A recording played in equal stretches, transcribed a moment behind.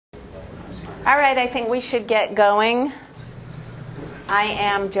All right, I think we should get going. I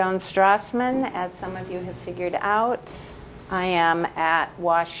am Joan Strassmann, as some of you have figured out. I am at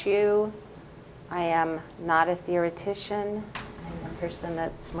WashU. I am not a theoretician. I'm a person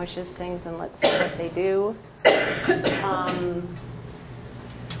that smushes things and lets see what they do.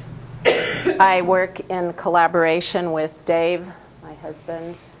 I work in collaboration with Dave, my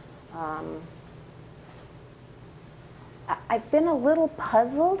husband. I've been a little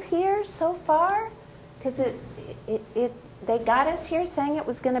puzzled here so far because they got us here saying it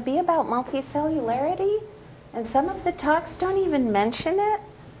was going to be about multicellularity, and some of the talks don't even mention it,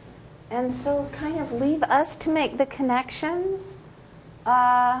 and so kind of leave us to make the connections.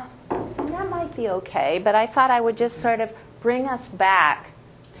 And that might be okay, but I thought I would just sort of bring us back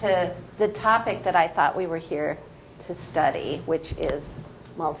to the topic that I thought we were here to study, which is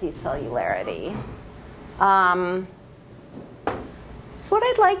multicellularity. So what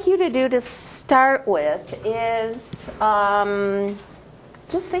I'd like you to do to start with is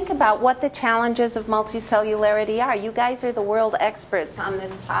just think about what the challenges of multicellularity are. You guys are the world experts on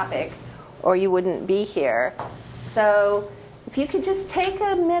this topic, or you wouldn't be here. So if you could just take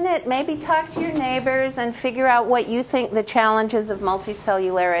a minute, maybe talk to your neighbors and figure out what you think the challenges of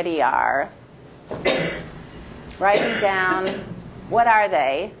multicellularity are. Write them down. What are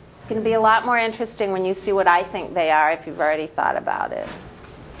they? It's going to be a lot more interesting when you see what I think they are if you've already thought about it.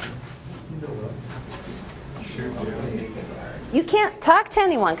 You can't talk to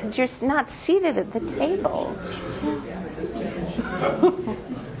anyone because you're not seated at the table.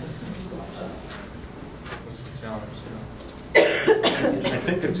 I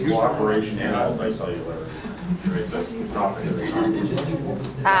think it's cooperation and multicellularity. Right, that's the topic of the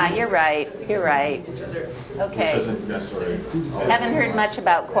time. You're right. You're right. Okay. Doesn't necessarily. Haven't heard much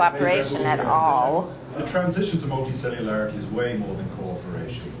about cooperation at all. The transition to multicellularity is way more than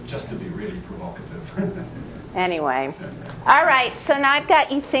cooperation, just to be really provocative. Anyway. All right. So now I've got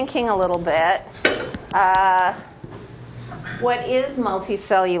you thinking a little bit. What is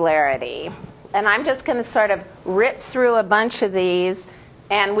multicellularity? And I'm just going to sort of rip through a bunch of these,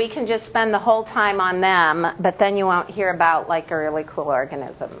 and we can just spend the whole time on them, but then you won't hear about like a really cool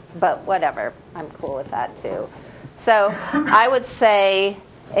organism. But whatever, I'm cool with that too. So I would say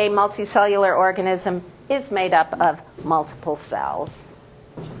a multicellular organism is made up of multiple cells.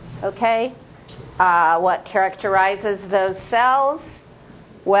 Okay? What characterizes those cells?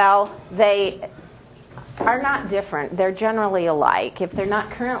 Well, they are not different. They're generally alike. If they're not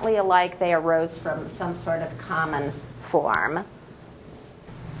currently alike, they arose from some sort of common form.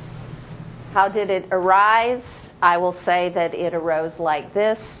 How did it arise? I will say that it arose like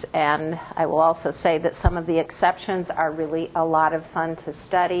this, and I will also say that some of the exceptions are really a lot of fun to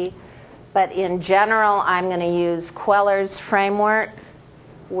study. But in general, I'm going to use Queller's framework,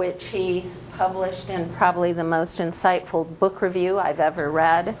 which he published in probably the most insightful book review I've ever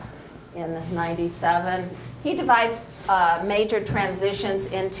read in '97. He divides major transitions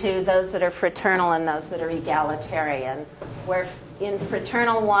into those that are fraternal and those that are egalitarian, where in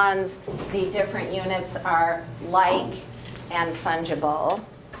fraternal ones, the different units are like and fungible,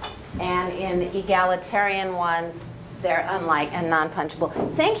 and in egalitarian ones, they're unlike and non-fungible.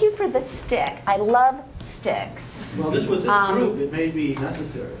 Thank you for the stick. I love sticks. Well, this was this group. It may be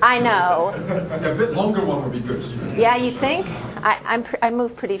necessary. I know. A bit longer one would be good. Yeah, you think? I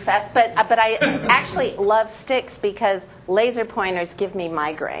move pretty fast, but I actually love sticks because laser pointers give me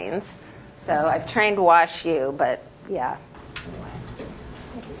migraines. So I've trained WashU, but yeah.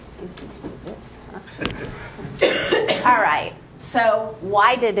 All right. So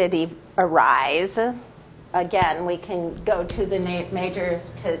why did it arise? Again, we can go to the major,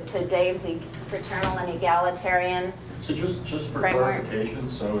 to Dave's fraternal and egalitarian. So just for framework. clarification,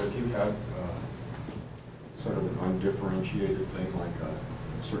 so if you have sort of an undifferentiated thing like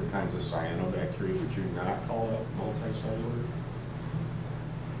certain kinds of cyanobacteria, would you not call that multicellular?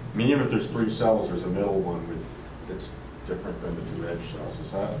 I mean, even if there's 3 cells, there's a middle one that's different than the 2 edge cells.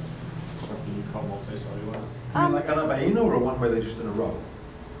 Is that something you'd call multicellular? I mean, like Amoebae or one where they're just in a row?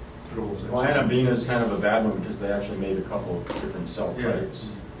 Well, Amoebae is kind of a bad one because they actually made a couple of different cell types.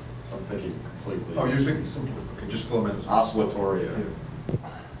 So I'm thinking completely. Oh, you're thinking simply. Okay, just filaments. Oscillatoria.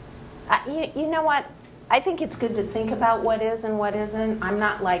 You know what? I think it's good to think about what is and what isn't. I'm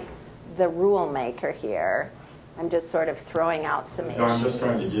not like the rule maker here. I'm just sort of throwing out some issues. No, I'm just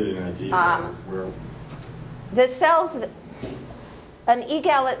trying to get an idea of where. The cells,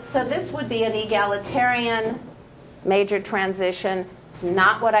 so this would be an egalitarian major transition. It's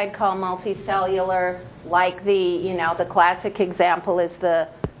not what I'd call multicellular. Like the classic example is the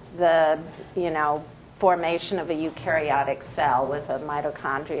formation of a eukaryotic cell with a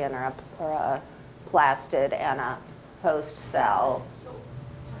mitochondrion or a plastid and a host cell. So,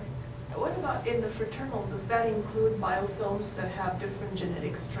 sorry. What about in the fraternal? Does that include biofilms that have different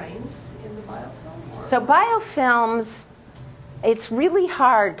genetic strains in the biofilm? Or? So biofilms, it's really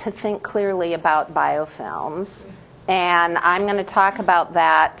hard to think clearly about biofilms, and I'm going to talk about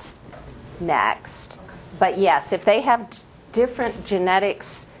that next. But yes, if they have different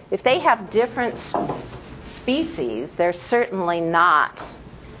genetics, if they have different species, they're certainly not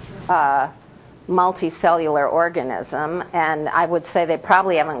a multicellular organism, and I would say they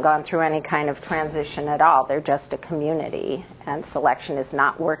probably haven't gone through any kind of transition at all. They're just a community, and selection is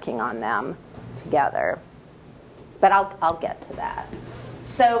not working on them together. But I'll get to that.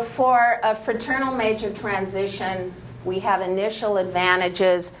 So for a fraternal major transition, we have initial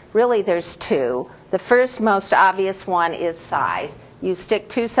advantages. Really, there's two. The first, most obvious one is size. You stick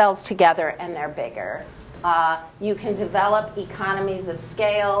two cells together, and they're bigger. You can develop economies of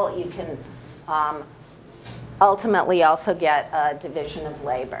scale. You can ultimately also get a division of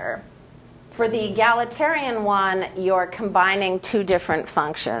labor. For the egalitarian one, you're combining two different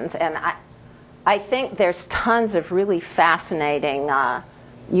functions. And I think there's tons of really fascinating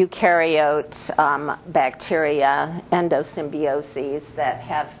eukaryote bacteria, endosymbioses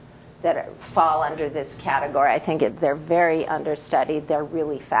that fall under this category. I think they're very understudied. They're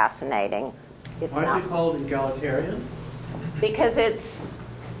really fascinating. Why is it called egalitarian? Because this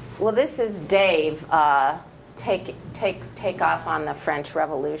is Dave take off on the French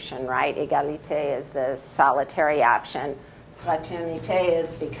Revolution, right? Égalité is the solitary option. Fraternité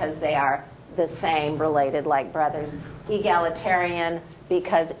is because they are the same, related like brothers. Egalitarian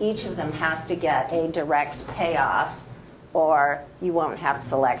because each of them has to get a direct payoff, or you won't have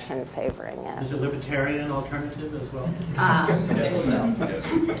selection favoring it. Is it libertarian alternative as well?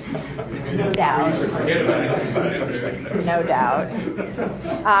 No doubt. No doubt.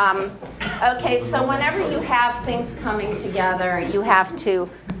 Okay, so whenever you have things coming together, you have to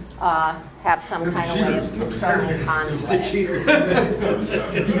have some kind of way of controlling conflict.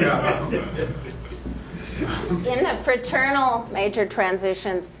 In the fraternal major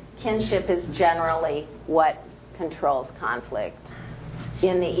transitions, kinship is generally what controls conflict.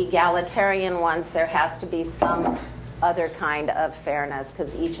 In the egalitarian ones, there has to be some other kind of fairness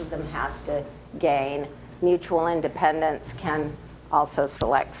because each of them has to gain. Mutual independence can also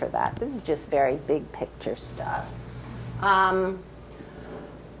select for that. This is just very big picture stuff.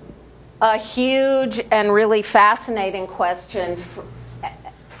 A huge and really fascinating question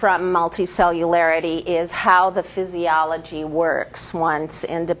from multicellularity is how the physiology works once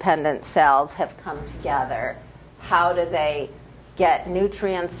independent cells have come together. How do they get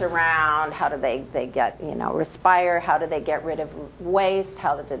nutrients around? How do they get, respire? How do they get rid of waste?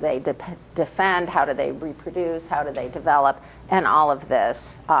 How do they defend? How do they reproduce? How do they develop? And all of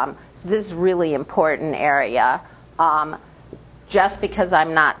this. So this is a really important area. Just because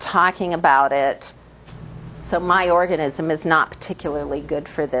I'm not talking about it, so my organism is not particularly good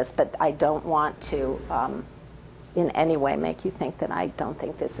for this, but I don't want to in any way make you think that I don't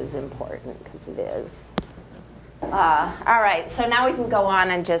think this is important, because it is. All right, so now we can go on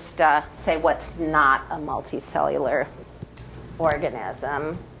and just say what's not a multicellular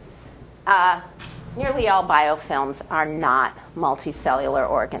organism. Nearly all biofilms are not multicellular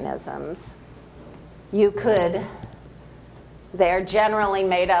organisms. They're generally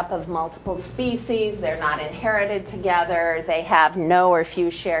made up of multiple species. They're not inherited together. They have no or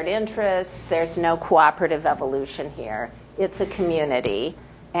few shared interests. There's no cooperative evolution here. It's a community.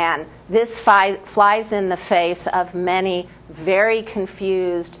 And this flies in the face of many very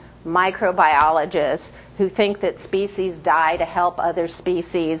confused microbiologists who think that species die to help other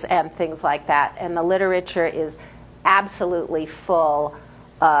species and things like that. And the literature is absolutely full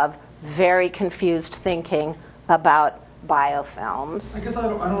of very confused thinking about biofilms. I guess I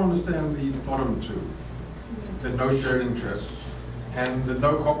don't understand the bottom two. The no shared interests and the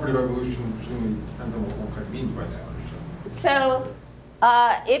no cooperative evolution, presumably depends on what one kind of means by that. So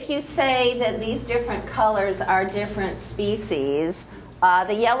if you say that these different colors are different species,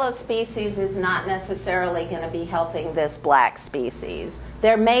 the yellow species is not necessarily going to be helping this black species.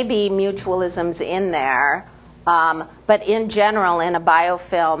 There may be mutualisms in there, but in general, in a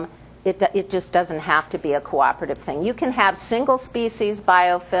biofilm, it just doesn't have to be a cooperative thing. You can have single species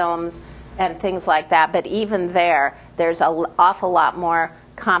biofilms and things like that, but even there's an awful lot more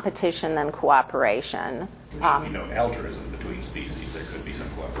competition than cooperation. There should be no altruism between species. There could be some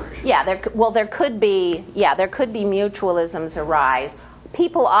cooperation. Yeah, there could be mutualisms arise.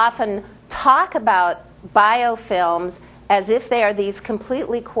 People often talk about biofilms as if they are these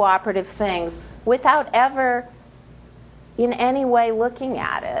completely cooperative things, without ever in any way looking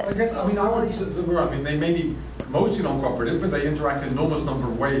at it. I guess, I mean, they may be mostly non-cooperative, but they interact in an enormous number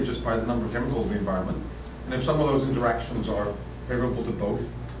of ways just by the number of chemicals in the environment. And if some of those interactions are favorable to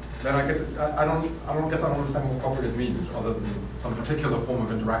both, then I guess I don't understand what cooperative means, other than some particular form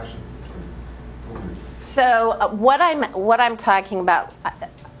of interaction. So what I'm talking about,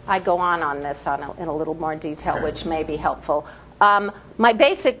 I go on this in a little more detail, which may be helpful. My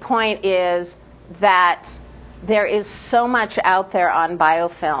basic point is that there is so much out there on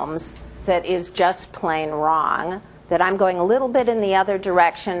biofilms that is just plain wrong, that I'm going a little bit in the other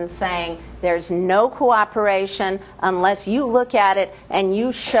direction, saying there's no cooperation unless you look at it and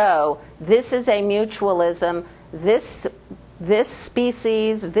you show this is a mutualism, this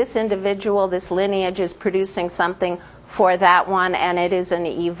species, this individual, this lineage is producing something for that one, and it is an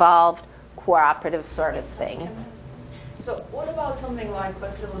evolved cooperative sort of thing. So what about something like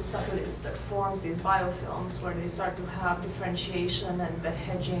Bacillus subtilis that forms these biofilms where they start to have differentiation and bed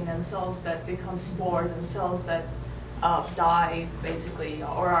hedging and cells that become spores and cells that die basically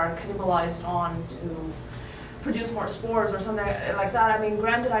or are cannibalized on to produce more spores or something like that? I mean,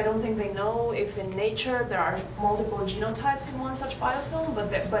 granted, I don't think they know if in nature there are multiple genotypes in one such biofilm,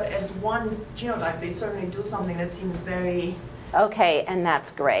 but as one genotype, they certainly do something that seems very... Okay, and that's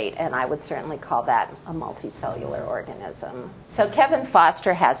great, and I would certainly call that a multicellular organism. So Kevin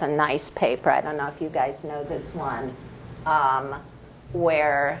Foster has a nice paper, I don't know if you guys know this one,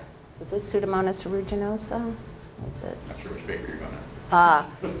 where, is this Pseudomonas aeruginosa? Is it? Not sure which paper you're going to.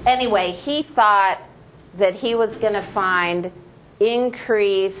 Anyway, he thought that he was going to find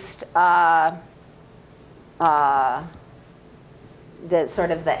increased the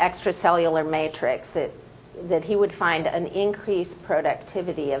sort of the extracellular matrix, that he would find an increased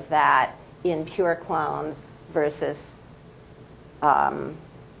productivity of that in pure clones versus chimeric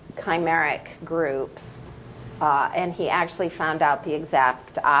groups. And he actually found out the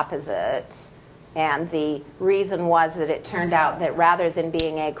exact opposite. And the reason was that it turned out that rather than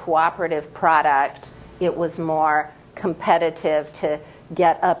being a cooperative product, it was more competitive to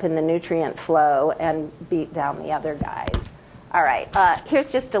get up in the nutrient flow and beat down the other guys. All right, here's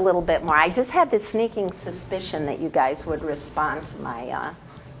just a little bit more. I just had this sneaking suspicion that you guys would respond to my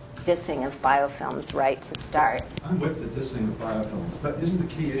dissing of biofilms right to start. I'm with the dissing of biofilms, but isn't the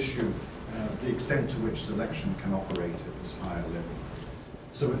key issue the extent to which selection can operate at this higher level?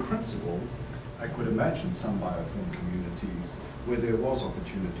 So in principle, I could imagine some biofilm communities where there was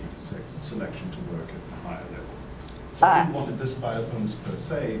opportunity for selection to work at the higher level. So I didn't want to diss biofilms per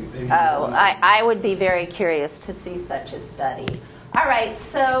se. I would be very curious to see such a study. All right,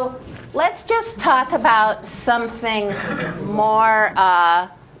 so let's just talk about something more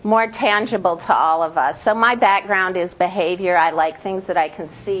tangible to all of us. So my background is behavior. I like things that I can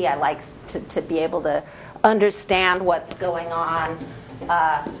see. I like to be able to understand what's going on.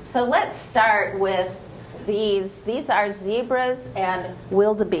 So let's start with these. These are zebras and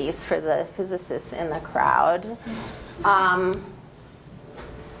wildebeest for the physicists in the crowd.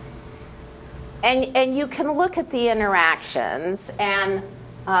 And you can look at the interactions. And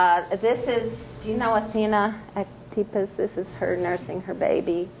this is, do you know Athena Actipus? This is her nursing her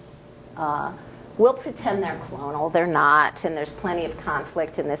baby. We'll pretend they're clonal. They're not, and there's plenty of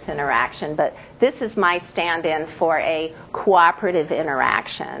conflict in this interaction. But this is my stand-in for a cooperative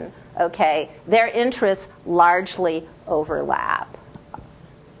interaction. Okay, their interests largely overlap.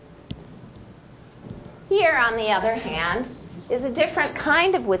 Here, on the other hand, is a different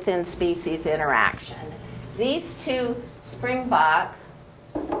kind of within-species interaction. These two springbok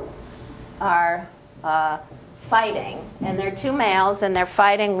are fighting, and they're two males, and they're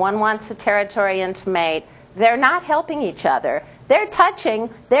fighting. One wants the territory and to mate. They're not helping each other. They're touching.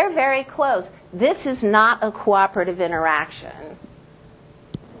 They're very close. This is not a cooperative interaction.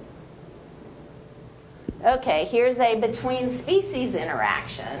 Okay, here's a between-species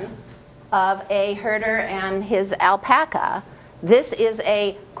interaction of a herder and his alpaca. This is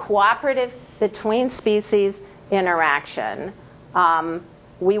a cooperative between-species interaction.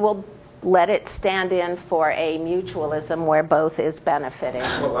 We will let it stand in for a mutualism where both is benefiting.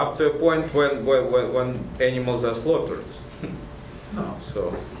 Well, up to a point when animals are slaughtered. No.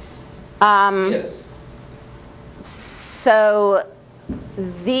 So. Yes. So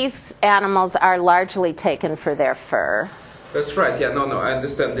these animals are largely taken for their fur. That's right. Yeah. No. I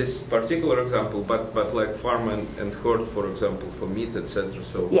understand this particular example, but like farm and herd, for example, for meat, etc.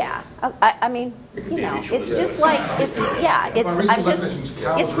 So. Yeah. I mean, you know, it's just like it's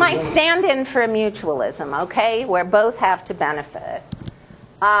my stand-in for a mutualism. Okay, where both have to benefit.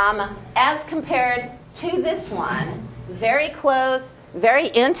 As compared to this one, very close, very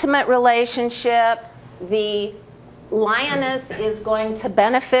intimate relationship. The lioness is going to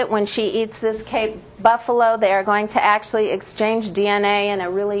benefit when she eats this Cape buffalo. They are going to actually exchange DNA in a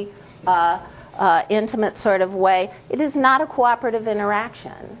really intimate sort of way. It is not a cooperative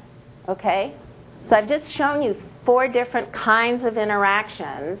interaction, okay? So I've just shown you 4 different kinds of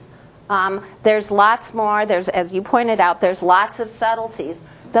interactions. There's lots more. There's, as you pointed out, there's lots of subtleties.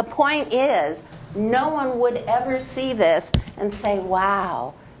 The point is, no one would ever see this and say,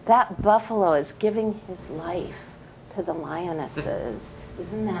 wow, that buffalo is giving his life to the lionesses.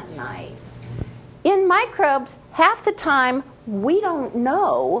 Isn't that nice? In microbes, half the time, we don't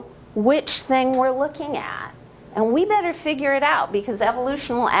know which thing we're looking at. And we better figure it out, because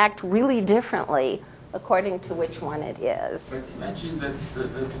evolution will act really differently according to which one it is. But imagine that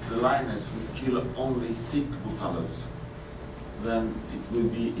the lioness would kill only sick buffaloes. Then it will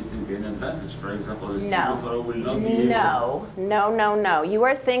be an advantage. For example, a sick buffalo will not be No. You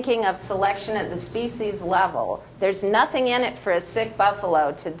are thinking of selection at the species level. There's nothing in it for a sick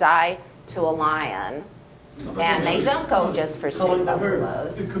buffalo to die to a lion. And they don't go just for sick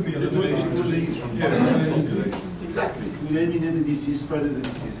buffaloes. It could be eliminating disease from population. Exactly. We eliminate the disease, spread the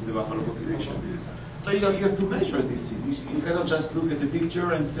disease in the buffalo population. So you have to measure this thing. You cannot just look at the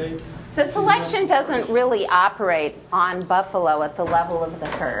picture and say... So selection doesn't really operate on buffalo at the level of the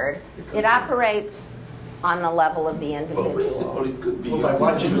herd. It operates on the level of the individuals. Well, it could be. Well,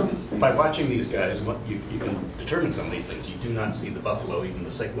 by watching these guys, you can determine some of these things. You do not see the buffalo, even the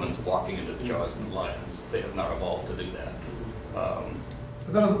sick ones, walking into the jaws of the lions. They have not evolved to do that.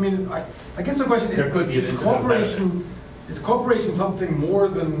 But that doesn't mean, I guess the question There could be is cooperation something more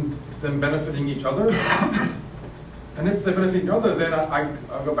than benefiting each other? And if they benefit each other, then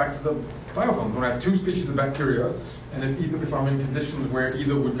I'll go back to the biofilm. When I have 2 species of bacteria, and if I'm in conditions where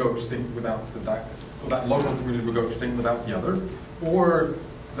either would go extinct without that local community would go extinct without the other, or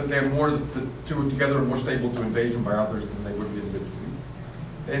that they're more, the 2 together are more stable to invasion by others than they would be individually,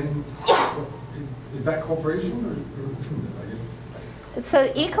 then is that cooperation, or isn't it? I guess. So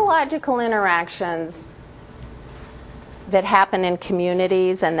ecological interactions that happen in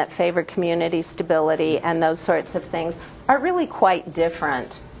communities and that favor community stability and those sorts of things are really quite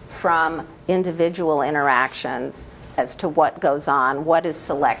different from individual interactions as to what goes on, what is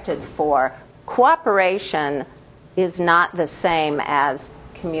selected for. Cooperation is not the same as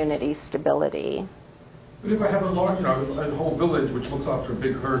community stability. But if I have a whole village which looks after a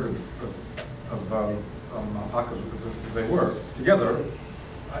big herd of alpacas, as they were, together,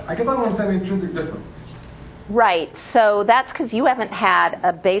 I guess I don't understand the intrinsic difference. Right, so that's because you haven't had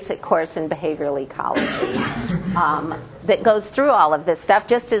a basic course in behavioral ecology that goes through all of this stuff,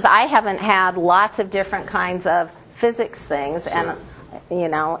 just as I haven't had lots of different kinds of physics things, and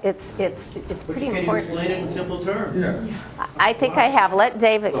it's pretty important. Can you explain it in simple terms? Yeah. I think I have. Let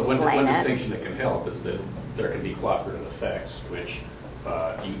Dave explain One it. distinction that can help is that there can be cooperative effects, which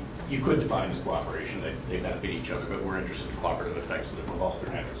you could define as cooperation. They benefit each other, but we're interested in cooperative effects that have evolved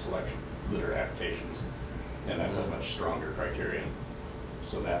through natural selection, that are adaptations. And that's a much stronger criterion.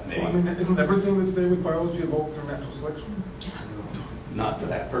 So that may... Well, I mean, isn't everything that's there with biology evolved through natural selection? Not for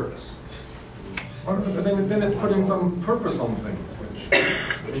that purpose. But then it's putting some purpose on things,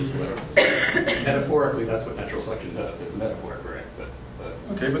 Which is what... Metaphorically, that's what natural selection does. It's a metaphor, correct? But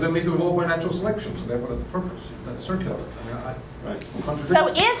Okay, but then these are evolved by natural selection, so therefore that's a purpose. That's circular.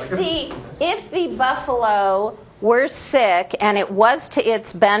 So if the buffalo were sick and it was to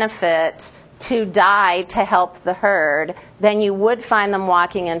its benefit to die to help the herd, then you would find them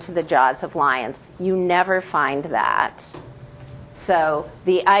walking into the jaws of lions. You never find that. So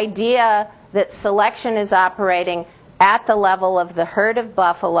the idea that selection is operating at the level of the herd of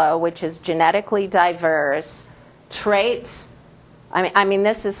buffalo, which is genetically diverse, traits, I mean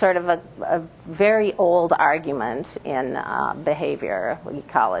this is sort of a very old argument in behavior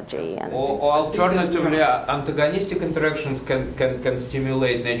ecology. Or alternatively, antagonistic interactions can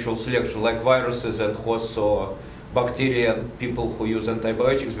stimulate natural selection, like viruses and hosts or bacteria and people who use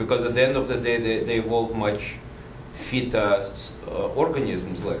antibiotics, because at the end of the day they evolve much fitter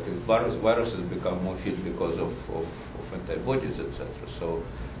organisms, like viruses become more fit because of antibodies, etc.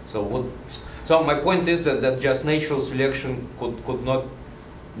 So my point is that just natural selection could not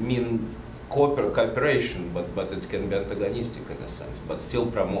mean cooperation, but it can be antagonistic in a sense, but still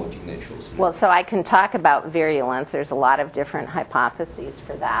promoting natural selection. Well, so I can talk about virulence. There's a lot of different hypotheses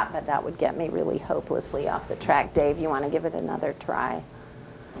for that, but that would get me really hopelessly off the track. Dave, you want to give it another try?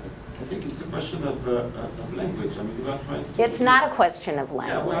 I think it's a question of language. I mean, we are trying to... It's not a question of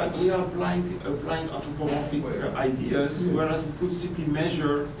language. Yeah, we are blind anthropomorphic ideas, whereas we could simply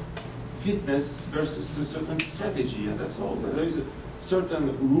measure fitness versus a certain strategy, and that's all. There is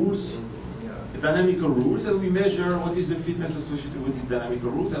certain rules, dynamical rules, and we measure what is the fitness associated with these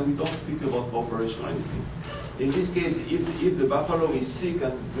dynamical rules, and we don't speak about cooperation or anything. In this case, if the buffalo is sick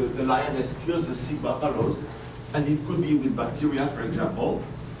and the lioness kills the sick buffaloes, and it could be with bacteria, for example,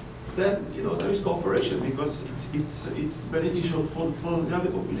 then there is cooperation because it's beneficial for the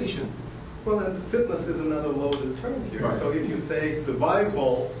other population. Well, and fitness is another loaded term here. Right. So if you say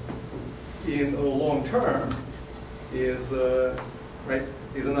survival in the long term is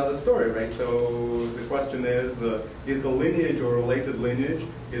another story, right? So the question is the lineage or related lineage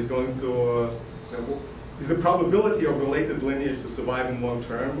is going to is the probability of related lineage to survive in long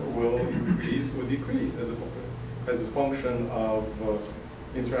term will increase or decrease as a function of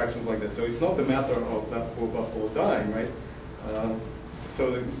interactions like this. So it's not the matter of that poor buffalo dying, right?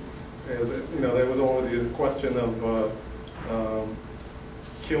 There was already this question of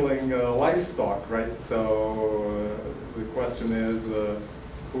killing livestock, right? So the question is,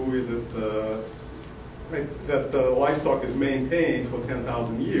 who is it that the livestock is maintained for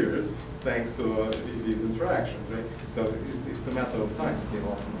 10,000 years thanks to these interactions, right? So it's a matter of time scale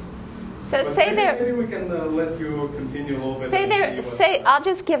often. So But say there. Maybe we can let you continue a little bit. Say there. I'll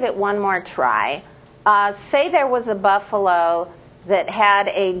just give it one more try. Say there was a buffalo that had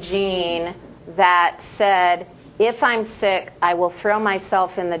a gene that said, if I'm sick, I will throw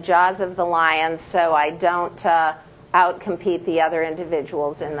myself in the jaws of the lion so I don't outcompete the other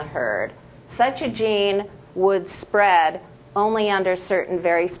individuals in the herd. Such a gene would spread only under certain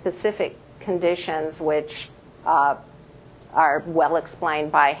very specific conditions, which are well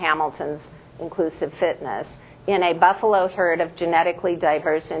explained by Hamilton's inclusive fitness. In a buffalo herd of genetically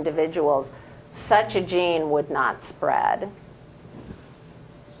diverse individuals, such a gene would not spread.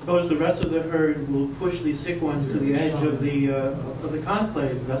 Suppose the rest of the herd will push these sick ones to the edge of the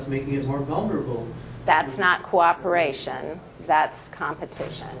conclave, thus making it more vulnerable. That's not cooperation. That's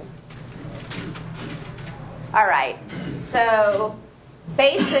competition. All right. So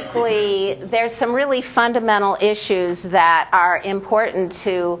basically, there's some really fundamental issues that are important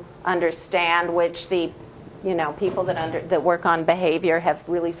to understand, which the people that work on behavior have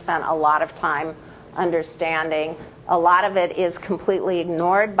really spent a lot of time understanding. A lot of it is completely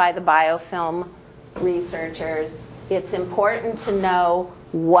ignored by the biofilm researchers. It's important to know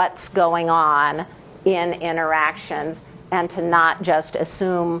what's going on in interactions and to not just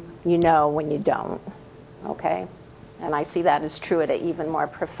assume you know when you don't. Okay? And I see that as true at an even more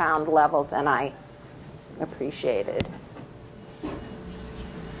profound level than I appreciated.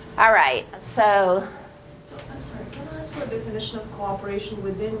 All right, so I'm sorry, can I ask for a definition of cooperation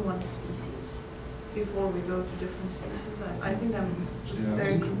within one species before we go to different species? I think I'm just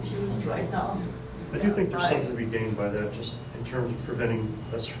very confused right now. I do think there's something to be gained by that, just in terms of preventing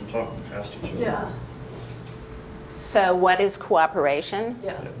us from talking past each other. Yeah. So what is cooperation?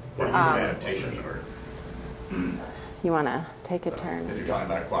 Yeah. Or human adaptation, or you want to take a turn? if you're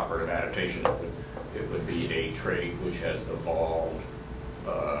talking about cooperative adaptation, it would be a trait which has evolved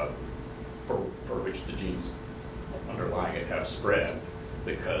for which the genes underlying it have spread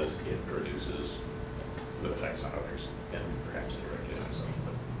because it produces good effects on others, and perhaps indirectly on itself.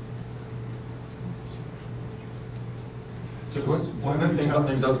 So one of the things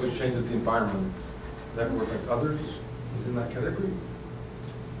something does which changes the environment that will affect others is in that category?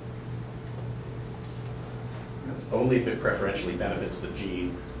 Only if it preferentially benefits the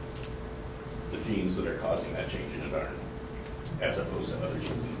genes that are causing that change in environment, as opposed to other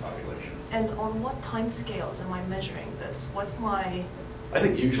genes in the population. And on what time scales am I measuring this? What's my... I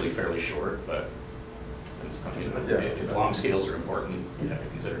think usually fairly short, but if long scales are important, you have to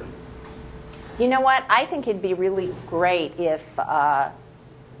consider them. You know what? I think it'd be really great if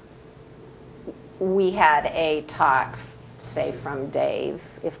we had a talk, say, from Dave,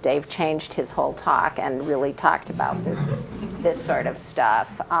 if Dave changed his whole talk and really talked about this sort of stuff.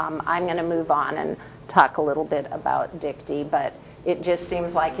 I'm going to move on and talk a little bit about DICTE, but it just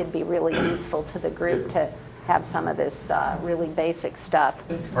seems like it'd be really useful to the group to have some of this really basic stuff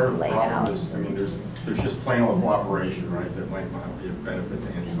Part of the laid problem out. is, there's just plain old cooperation, right, that might not be a benefit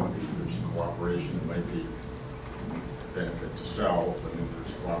to anybody. There's cooperation that might be a benefit to self, and then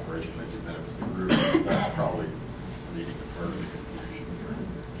there's cooperation that might be a benefit to the group. That's probably leading to part of the confusion here.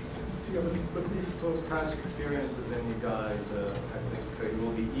 Yeah, but if past experience is any guide, I think it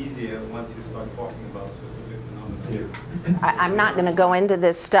will be easier once you start talking about specific phenomena. I'm not going to go into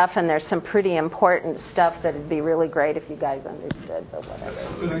this stuff, and there's some pretty important stuff that it'd be really great if you guys understood, but whatever.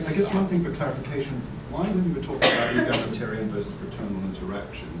 But I guess one thing for clarification, why when you were talking about egalitarian versus fraternal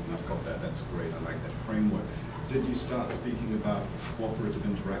interactions, and I've got that, that's great, I like that framework. did you start speaking about cooperative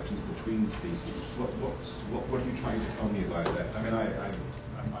interactions between species? What are you trying to tell me about that? I mean,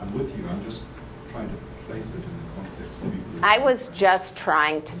 I'm with you. I'm just trying to place it in the context of evolution. I was just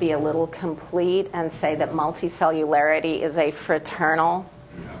trying to be a little complete and say that multicellularity is a fraternal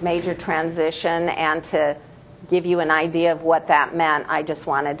major transition, and to give you an idea of what that meant, I just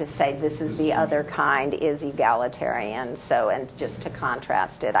wanted to say this is the other kind is egalitarian. So, and just to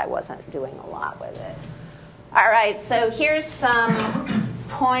contrast it, I wasn't doing a lot with it. All right, so here's some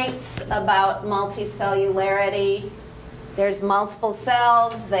points about multicellularity. There's multiple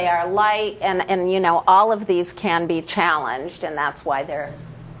cells, they are light, and you know, all of these can be challenged, and that's why they're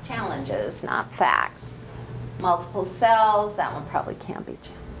challenges, not facts. Multiple cells, that one probably can't be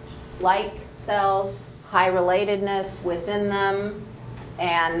challenged. Like cells, high relatedness within them,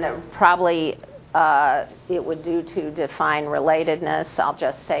 and probably it would do to define relatedness. I'll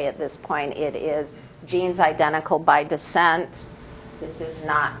just say at this point it is genes identical by descent. This is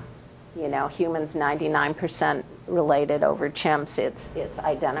not, you know, humans 99% related over chimps. It's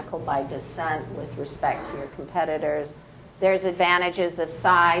identical by descent with respect to your competitors. There's advantages of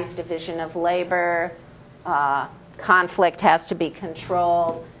size, division of labor, conflict has to be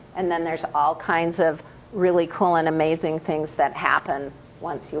controlled, and then there's all kinds of really cool and amazing things that happen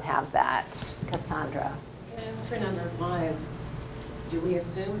once you have that. Cassandra. Can I ask for number 5? Do we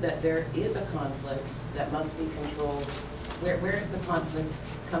assume that there is a conflict that must be controlled? Where is the conflict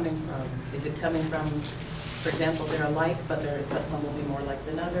coming from? Is it coming from, for example, they're alike, but some will be more like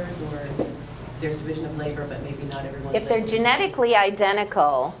than others, or there's division of labor, but maybe not everyone's. If they're genetically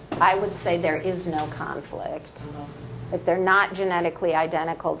identical, I would say there is no conflict. If they're not genetically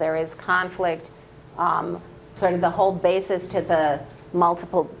identical, there is conflict. Sort of the whole basis to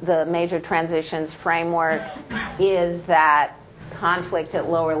the major transitions framework is that conflict at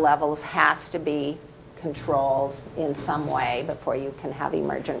lower levels has to be controlled in some way before you can have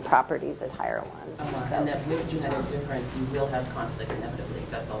emergent properties at higher ones. And that with genetic difference, you will have conflict inevitably.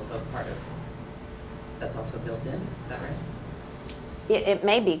 That's also built in. Is that right? It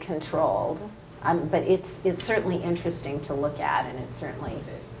may be controlled, but it's certainly interesting to look at, and it's certainly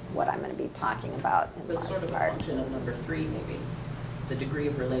what I'm going to be talking about in so it's sort of a function of number 3, maybe. The degree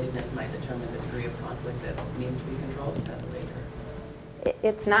of relatedness might determine the degree of conflict that needs to be controlled. Is that the way?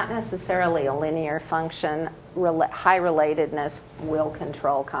 It's not necessarily a linear function. High relatedness will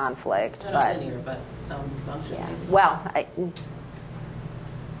control conflict. Not linear, but some function. Yeah. Maybe. Well,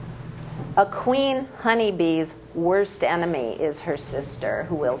 a queen honeybee's worst enemy is her sister,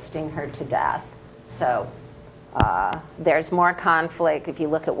 who will sting her to death. So there's more conflict. If you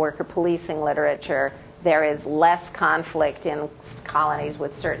look at worker policing literature, there is less conflict in colonies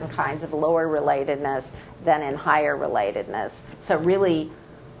with certain kinds of lower relatedness than in higher relatedness. So really,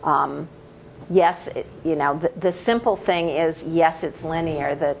 yes, the simple thing is, yes, it's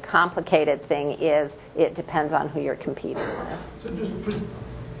linear. The complicated thing is it depends on who you're competing with. So just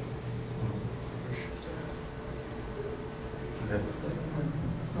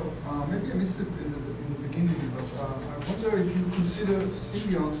So maybe I missed it in the beginning, but I wonder if you consider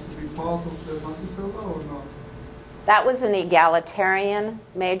symbionts to be part of the multicellular or not? That was an egalitarian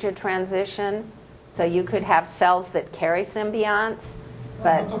major transition. So you could have cells that carry symbionts,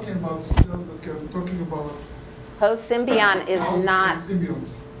 but I'm not talking about cells that carry. I'm talking about host symbiont is not.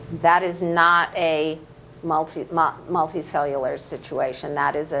 Symbionts. That is not a multicellular situation.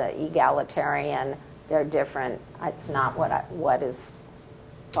 That is an egalitarian. They're different. It's not what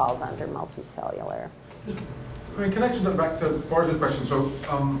falls under multicellular. I mean, connection back to Boris's question. So,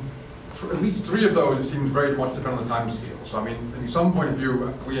 for at least 3 of those, it seems very much depend on the time scale. So, I mean, in some point of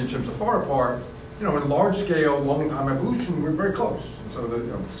view, we and chimps are far apart. You know, in large scale, long time evolution, we're very close. And so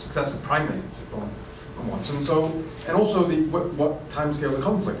the successive primates from once. And so, and also what time scale the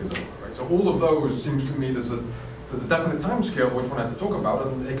conflict is over, right? So all of those seems to me there's a definite time scale which one has to talk about,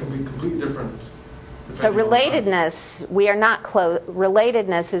 and it can be completely different. So relatedness, we are not close.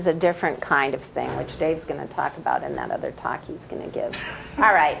 Relatedness is a different kind of thing, which Dave's going to talk about in that other talk he's going to give.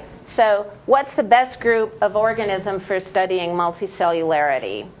 All right. So what's the best group of organism for studying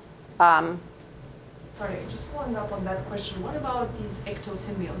multicellularity? Sorry, just following up on that question. What about these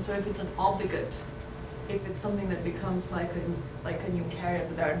ectosymbionts? So if it's an obligate, if it's something that becomes like a eukaryote,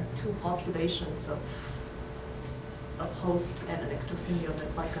 but there are 2 populations of a host and an ectosymbiont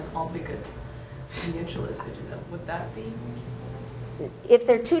that's like an obligate mutualist between them, would that be? If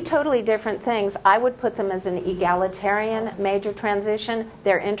they're 2 totally different things, I would put them as an egalitarian major transition.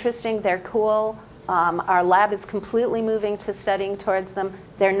 They're interesting, they're cool. Our lab is completely moving to studying towards them.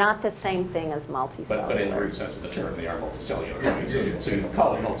 They're not the same thing as multicellular. But in the root sense of the term, they are multicellular. Right? So you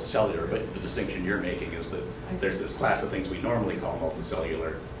call it multicellular, but the distinction you're making is that there's this class of things we normally call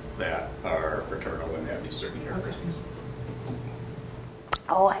multicellular that are fraternal and have these certain characteristics.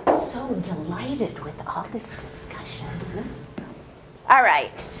 Oh, I'm so delighted with all this discussion. All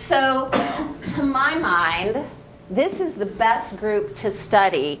right, so to my mind, this is the best group to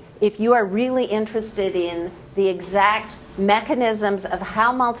study if you are really interested in the exact mechanisms of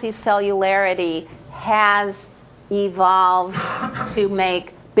how multicellularity has evolved to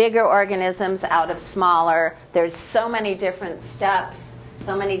make bigger organisms out of smaller. There's so many different steps,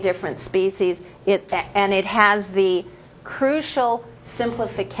 so many different species, and it has the crucial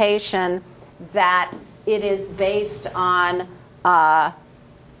simplification that it is based on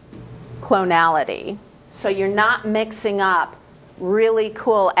clonality. So you're not mixing up really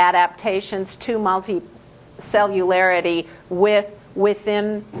cool adaptations to multicellularity with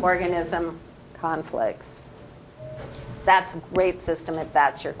within organism conflicts. That's a great system if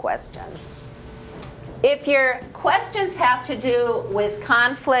that's your question. If your questions have to do with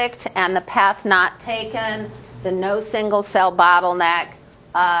conflict and the path not taken, the no single cell bottleneck,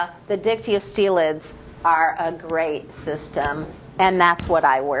 the dictyostelids are a great system, and that's what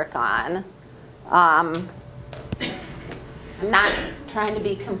I work on. I'm not trying to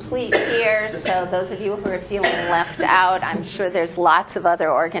be complete here, so those of you who are feeling left out, I'm sure there's lots of other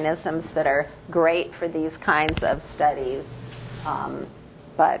organisms that are great for these kinds of studies.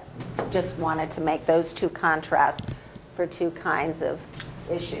 But just wanted to make those two contrasts for two kinds of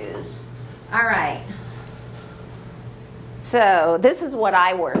issues. All right. So this is what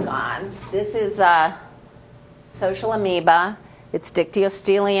I work on. This is social amoeba. It's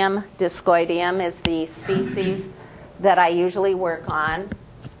Dictyostelium discoideum is the species that I usually work on.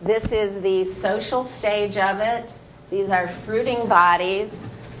 This is the social stage of it. These are fruiting bodies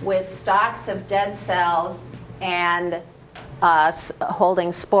with stalks of dead cells and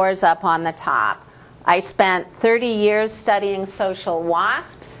holding spores up on the top. I spent 30 years studying social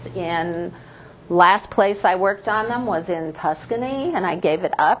wasps. Last place I worked on them was in Tuscany, and I gave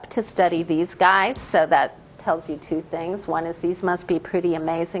it up to study these guys. So that tells you two things. One is these must be pretty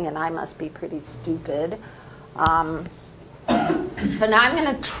amazing, and I must be pretty stupid. So now I'm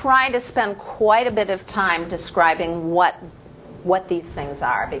going to try to spend quite a bit of time describing what these things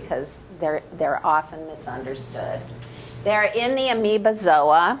are, because they're often misunderstood. They're in the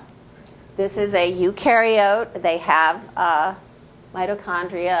amoebozoa. This is a eukaryote. They have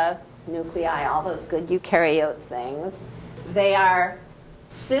mitochondria, nuclei, all those good eukaryote things. They are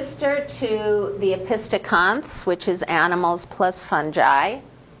sister to the epistoconths, which is animals plus fungi.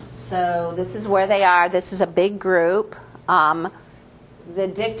 So this is where they are. This is a big group. The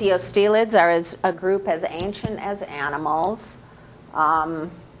dictyostelids are a group as ancient as animals. They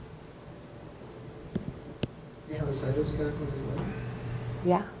have a cytoskeleton as well?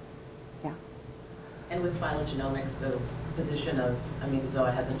 Yeah. And with phylogenomics, the position of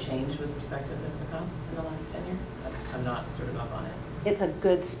Amoebazoa hasn't changed with respect to epistoconths in the last 10 years? I'm not sort of up on it. It's a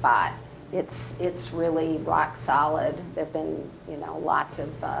good spot. It's really rock solid. There've been, lots of,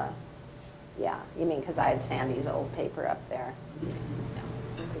 you mean because I had Sandy's old paper up there. No,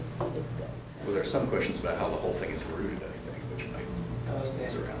 it's good. Well, there's some questions about how the whole thing is rooted, I think, which might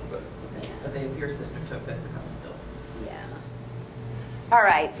move around, but they appear sister to epistoconths still. Yeah. All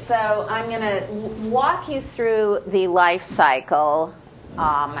right, so I'm going to walk you through the life cycle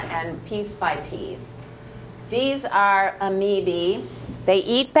and piece by piece. These are amoebae. They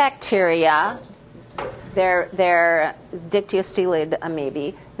eat bacteria. They're dictyostelid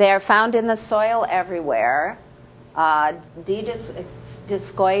amoebae. They are found in the soil everywhere.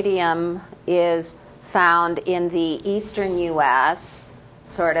 Discoideum is found in the eastern U.S.,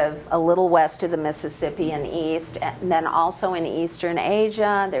 sort of a little west of the Mississippi and east, and then also in eastern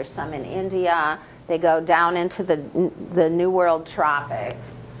Asia. There's some in India. They go down into the New World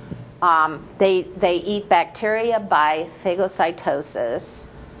tropics. They eat bacteria by phagocytosis,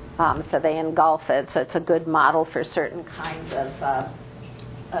 so they engulf it. So it's a good model for certain kinds of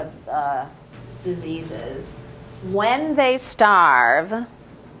diseases. When they starve,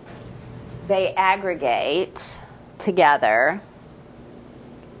 they aggregate together.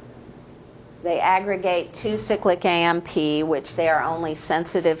 They aggregate to cyclic AMP, which they are only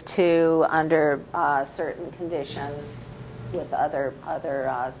sensitive to under certain conditions with other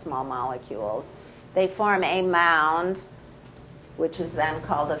small molecules. They form a mound, which is then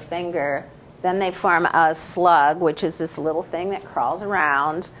called a finger. Then they form a slug, which is this little thing that crawls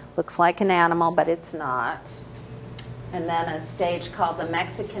around. Looks like an animal, but it's not. and then a stage called the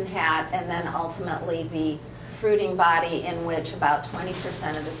Mexican hat, and then ultimately the fruiting body in which about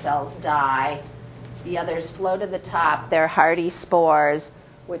 20% of the cells die. The others flow to the top. They're hardy spores,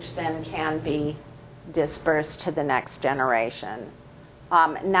 which then can be dispersed to the next generation.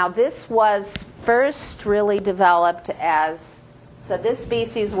 Now, this was first really developed as, so this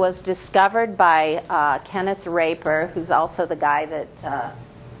species was discovered by Kenneth Raper, who's also the guy that,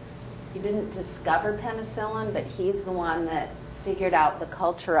 he didn't discover penicillin, but he's the one that figured out the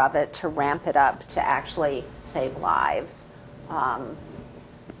culture of it to ramp it up to actually save lives.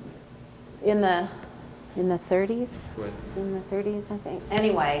 In the 30s? It's in the 30s, I think.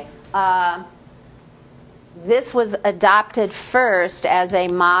 Anyway, this was adopted first as a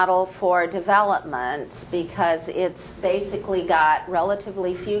model for development because it's basically got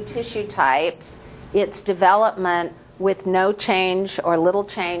relatively few tissue types. Its development with no change or little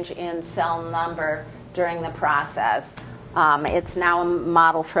change in cell number during the process. It's now a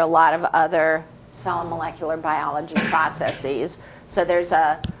model for a lot of other cell and molecular biology processes. So there's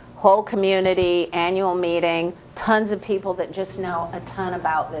a whole community, annual meeting, tons of people that just know a ton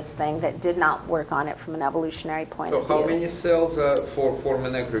about this thing that did not work on it from an evolutionary point of view. So how many cells form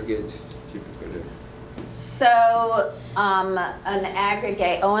an aggregate typically? So an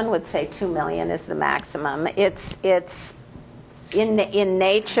aggregate, Owen would say 2 million is the maximum. It's in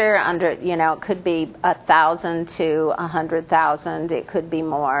nature under, it could be 1,000 to 100,000. It could be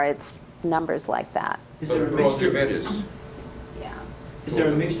more. It's numbers like that. Is there a mixture? Yeah. Is there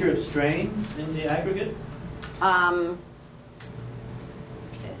a mixture of strains in the aggregate?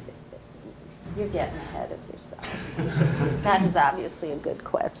 You're getting ahead of yourself. That is obviously a good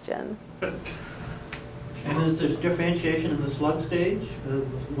question. And is there differentiation in the slug stage? The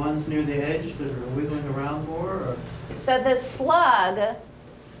ones near the edge that are wiggling around more? Or? So the slug,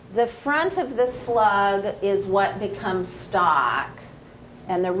 the front of the slug is what becomes stalk,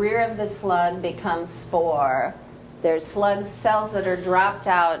 and the rear of the slug becomes spore. There's slug cells that are dropped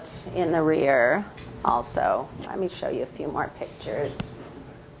out in the rear also. Let me show you a few more pictures.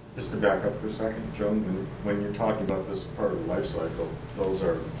 Just to back up for a second, Joan, when you're talking about this part of the life cycle, those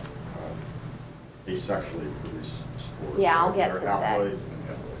are asexually produced spores. Yeah, I'll get to sex.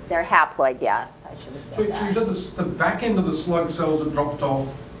 They're haploid, yes. I should have said that. So you said the back end of the slug cells are dropped off,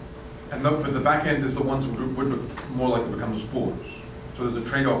 and the back end is the ones that would more likely become the spores. So there's a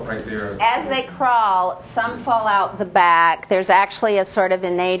trade-off right there. As they crawl, some fall out the back. There's actually a sort of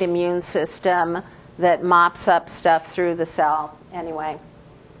innate immune system that mops up stuff through the cell. Anyway,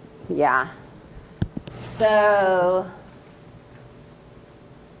 yeah. So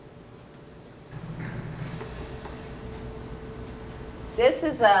this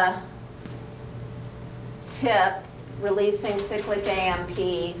is a tip releasing cyclic AMP.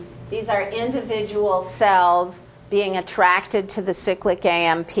 These are individual cells being attracted to the cyclic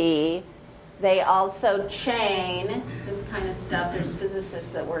AMP. They also chain this kind of stuff. There's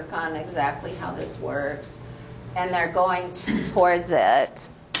physicists that work on exactly how this works. And they're going towards it.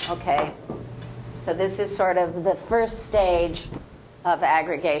 Okay. So this is sort of the first stage of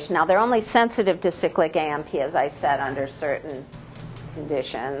aggregation. Now, they're only sensitive to cyclic AMP, as I said, under certain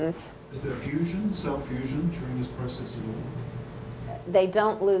conditions. Is there fusion, cell fusion during this process at all? They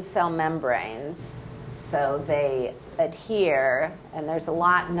don't lose cell membranes, so they adhere, and there's a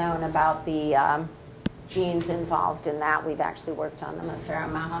lot known about the genes involved in that. We've actually worked on them a fair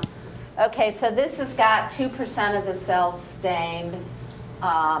amount. Okay, so this has got 2% of the cells stained.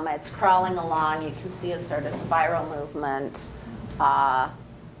 It's crawling along. You can see a sort of spiral movement.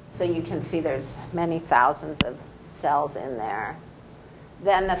 So you can see there's many thousands of cells in there.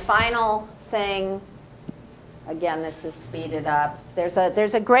 Then the final thing, again, this is speeded up. There's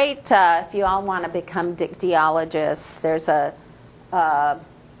a great, if you all want to become dictyologists, there's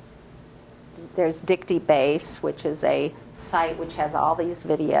DictyBase, which is a site which has all these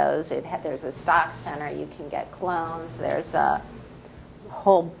videos. There's a stock center. You can get clones. There's a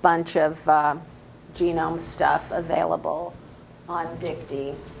whole bunch of genome stuff available on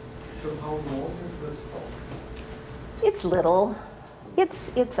Dicty. So how long is this stalk? It's little.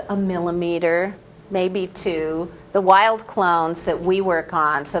 It's a millimeter, maybe 2. The wild clones that we work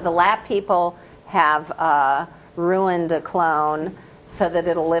on, so the lab people have ruined a clone so that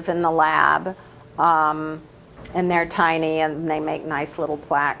it'll live in the lab. And they're tiny, and they make nice little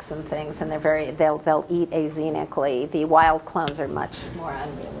plaques and things, and they'll eat azenically. The wild clones are much more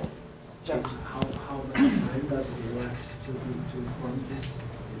unruly. How much time does it elapse to form this?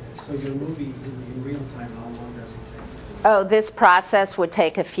 So your movie in real time, how long does it take? Oh, this process would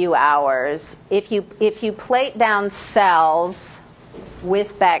take a few hours. If you plate down cells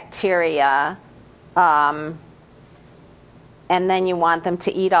with bacteria, and then you want them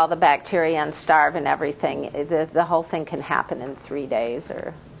to eat all the bacteria and starve and everything. The whole thing can happen in 3 days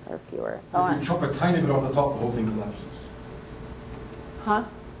or fewer. If you chop a tiny bit off the top, the whole thing collapses. Huh?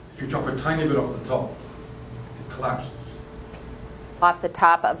 If you chop a tiny bit off the top, it collapses. Off the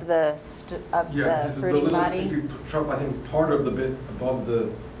top of the fruiting body? If you chop, I think, part of the bit above the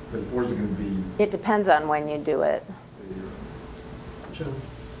spores are going to be... It depends on when you do it. Joan,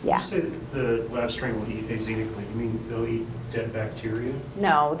 Yeah. you say that the lab strain will eat azenically. You mean they'll eat dead bacteria?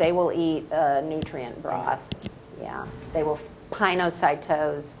 No, they will eat nutrient broth. Yeah, they will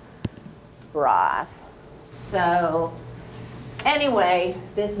pinocytose broth. So anyway,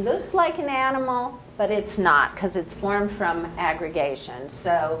 this looks like an animal, but it's not because it's formed from aggregation.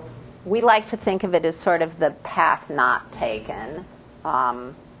 So we like to think of it as sort of the path not taken.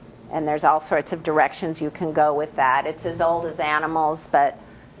 And there's all sorts of directions you can go with that. It's as old as animals, but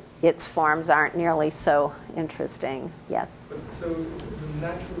its forms aren't nearly so interesting. Yes? So the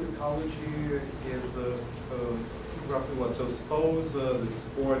natural ecology is roughly what? So suppose the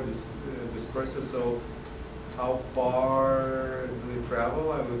spore disperses, so how far do they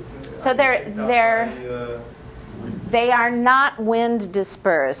travel? So they are not wind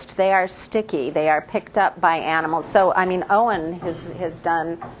dispersed. They are sticky. They are picked up by animals. So, I mean, Owen has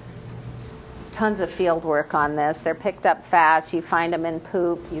done tons of field work on this. They're picked up fast. You find them in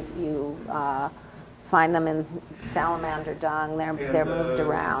poop. You find them in salamander dung. They're moved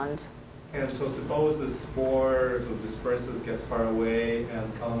around. And so suppose the spore disperses, gets far away,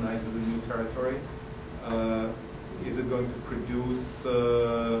 and colonizes a new territory. Is it going to produce,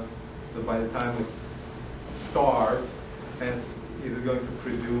 by the time it's starved, and is it going to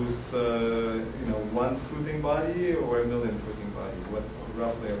produce, one fruiting body or a million fruiting body? What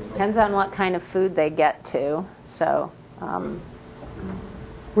roughly are we talking? Depends on what kind of food they get to. So,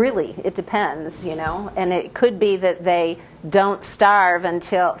 really, it depends, And it could be that they don't starve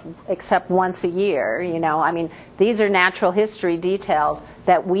except once a year, I mean, these are natural history details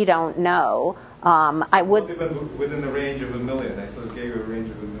that we don't know. I would. Even within the range of a million, I suppose gave you a range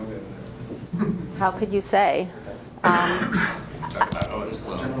of a million. How could you say?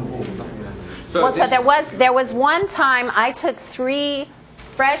 So there was one time I took 3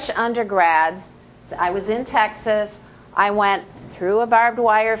 fresh undergrads. I was in Texas. I went through a barbed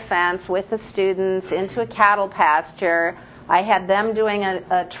wire fence with the students into a cattle pasture. I had them doing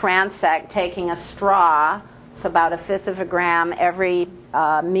a transect, taking a straw, so about 1/5 of a gram every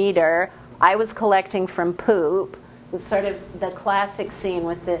meter. I was collecting from poop. It was sort of the classic scene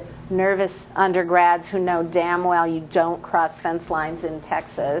with the nervous undergrads who know damn well you don't cross fence lines in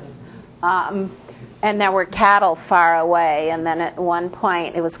Texas. And there were cattle far away. And then at one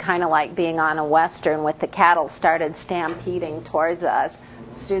point, it was kind of like being on a Western with the cattle started stampeding towards us.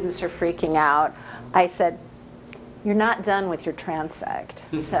 Students are freaking out. I said, "You're not done with your transect,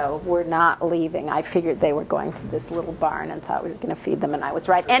 so we're not leaving." I figured they were going to this little barn and thought we were going to feed them, and I was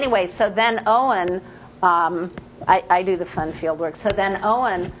right. Anyway, so then Owen, I do the fun field work, so then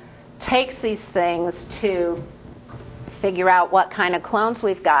Owen takes these things to figure out what kind of clones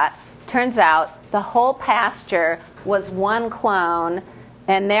we've got. Turns out the whole pasture was one clone,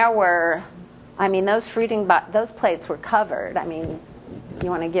 and there were, I mean, those plates were covered. I mean, you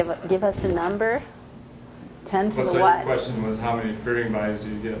want to give us a number? 10 to the what? The question was how many fruiting bodies do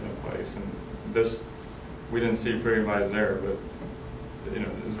you get in a place? And this, we didn't see fruiting bodies there, but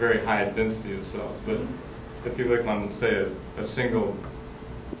it's very high density of cells. But if you look on, say, a single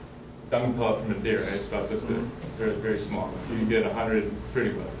dung pellet from a deer, it's about this big. They're very small. You can get 100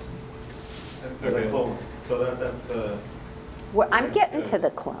 fruiting bodies. Okay. So that's. I'm getting to the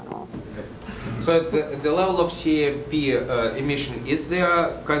clonal. So at the level of CMP emission, is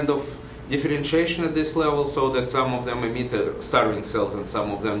there kind of differentiation at this level so that some of them emit starving cells and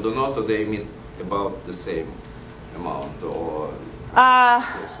some of them do not, or they emit about the same amount, or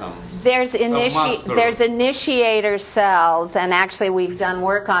there's initiator cells, and actually we've done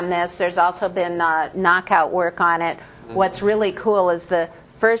work on this. There's also been knockout work on it. What's really cool is the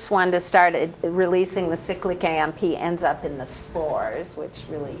first one to start releasing the cyclic AMP ends up in the spores, which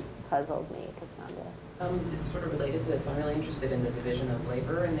really puzzled me. It's sort of related to this. I'm really interested in the division of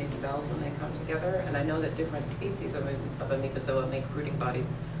labor in these cells when they come together, and I know that different species of Amoebazoa make fruiting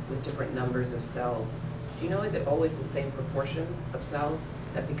bodies with different numbers of cells. Do you know, is it always the same proportion of cells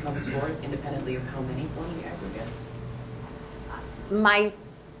that become spores independently of how many form the aggregate?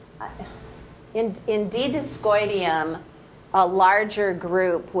 In D. discoideum, a larger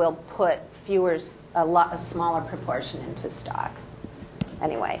group will put a smaller proportion into stock.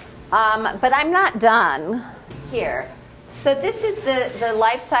 Anyway, but I'm not done here. So this is the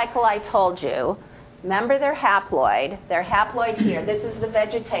life cycle I told you. Remember, they're haploid. They're haploid here. This is the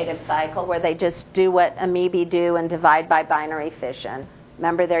vegetative cycle where they just do what amoebae do and divide by binary fission.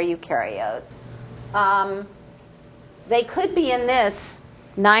 Remember, they're eukaryotes. They could be in this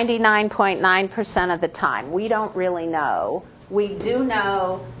 99.9% of the time. We don't really know. We do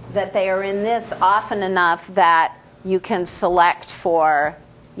know that they are in this often enough that you can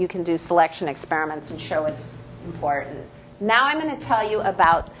you can do selection experiments and show it's important. Now I'm going to tell you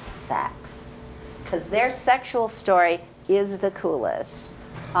about sex, because their sexual story is the coolest.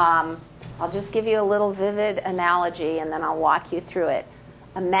 I'll just give you a little vivid analogy, and then I'll walk you through it.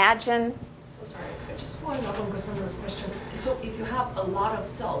 Imagine... So sorry, I just want to know on this question. So if you have a lot of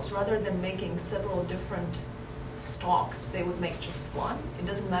cells, rather than making several different stalks, they would make just one? It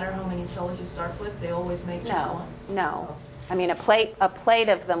doesn't matter how many cells you start with, they always make just one? No. I mean, a plate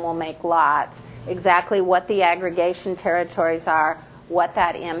of them will make lots. Exactly what the aggregation territories are, what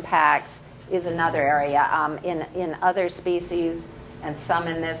that impacts, is another area. In other species, and some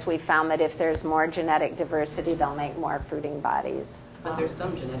in this, we found that if there's more genetic diversity, they'll make more fruiting bodies. But there's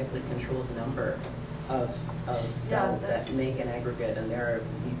some genetically controlled number of cells that make an aggregate, and there are,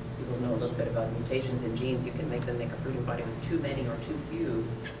 people know a little bit about mutations in genes. You can make them make a fruiting body with too many or too few,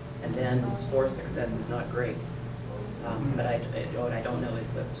 and then spore success is not great. But what I don't know is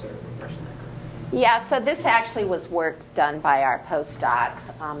the sort of progression that goes on. Yeah, so this actually was work done by our postdoc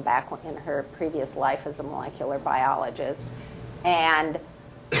back in her previous life as a molecular biologist. And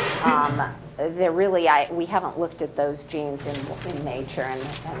we haven't looked at those genes in nature and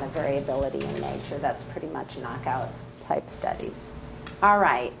the variability in nature. That's pretty much knockout type studies. All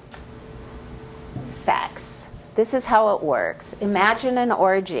right, sex. This is how it works. Imagine an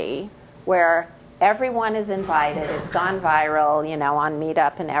orgy where everyone is invited. It's gone viral, on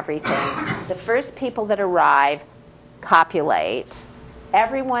Meetup and everything. The first people that arrive copulate.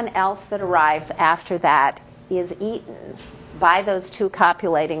 Everyone else that arrives after that is eaten by those two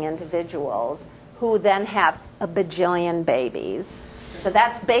copulating individuals, who then have a bajillion babies. So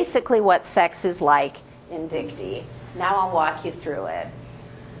that's basically what sex is like in Dicty. Now I'll walk you through it.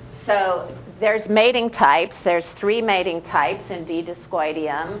 So there's mating types. There's 3 mating types in D.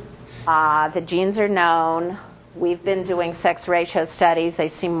 discoideum. The genes are known. We've been doing sex ratio studies. They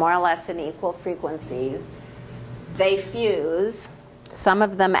seem more or less in equal frequencies. They fuse. Some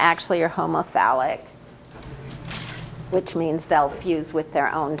of them actually are homophallic, which means they'll fuse with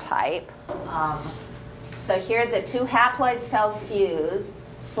their own type. So here the 2 haploid cells fuse,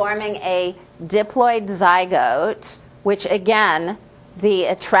 forming a diploid zygote, which again, the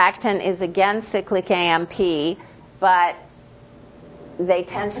attractant is again cyclic AMP, but they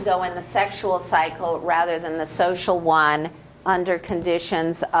tend to go in the sexual cycle rather than the social one under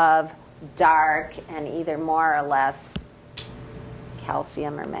conditions of dark and either more or less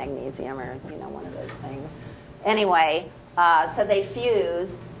calcium or magnesium or one of those things. Anyway, so they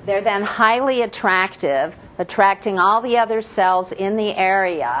fuse. They're then highly attractive, attracting all the other cells in the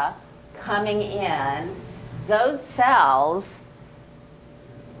area coming in. Those cells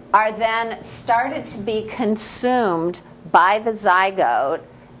are then started to be consumed by the zygote.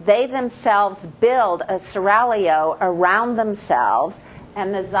 They themselves build a seraglio around themselves,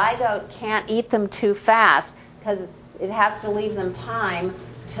 and the zygote can't eat them too fast because it has to leave them time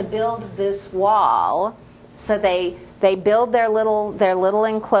to build this wall. So they build their little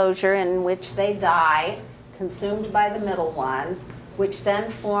enclosure in which they die, consumed by the middle ones, which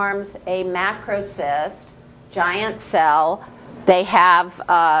then forms a macrocyst, giant cell. They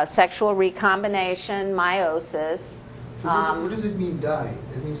have sexual recombination, meiosis. So what does it mean die?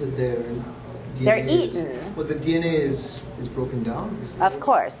 It means that their DNA they're eaten. Well, the DNA is broken down? Of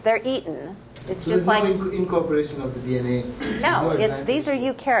course, they're eaten. It's so just there's like no incorporation of the DNA? No, these are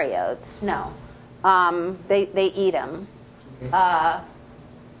eukaryotes. No. They eat them. The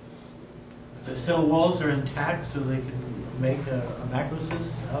cell walls are intact so they can make a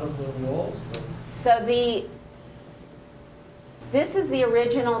macrocyst out of the walls? So this is the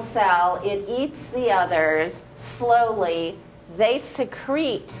original cell. It eats the others slowly. They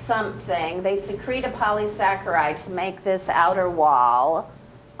secrete something. They secrete a polysaccharide to make this outer wall.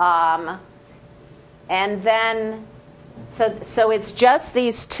 And then, so it's just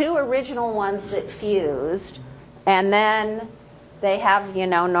these 2 original ones that fused. And then they have,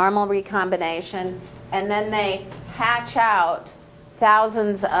 normal recombination. And then they hatch out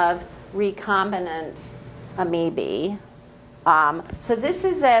thousands of recombinant amoebae. So this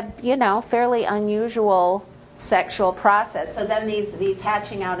is a, fairly unusual sexual process. So then these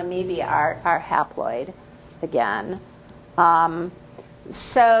hatching out amoebae are haploid again.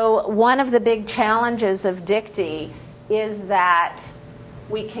 So one of the big challenges of Dicty is that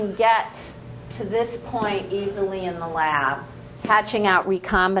we can get to this point easily in the lab. Hatching out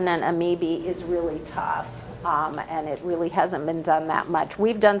recombinant amoebae is really tough, and it really hasn't been done that much.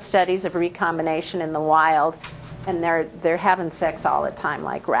 We've done studies of recombination in the wild, and they're having sex all the time,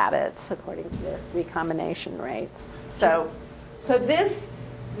 like rabbits, according to their recombination rates. So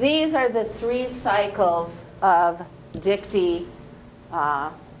these are the 3 cycles of Dicty,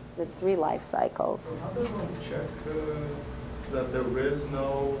 the 3 life cycles. So how does one check that there is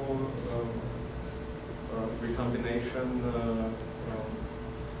no recombination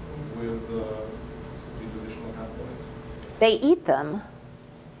with these additional components? They eat them.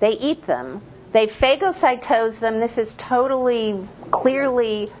 They eat them. They phagocytose them. This is totally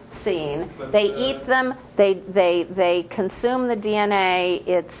clearly seen. They eat them. They consume the DNA.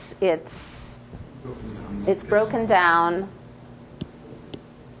 It's broken down.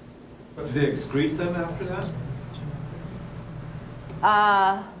 Do they excrete them after that?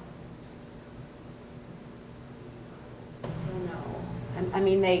 I don't know. I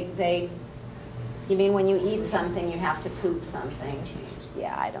mean, they. You mean when you eat something, you have to poop something?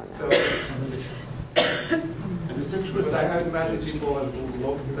 Yeah, I don't know. But I imagine people have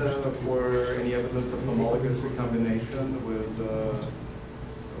looked for any evidence of homologous recombination with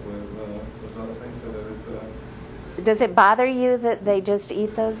other things. So that is. Does it bother you that they just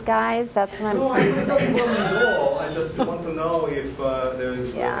eat those guys? That's what I'm saying. No, it doesn't bother me at all. I just want to know if there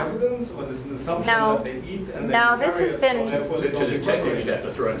is evidence or this is an assumption that they eat and they carry this has it, been... so therefore they To don't detect it, reproduce. you'd have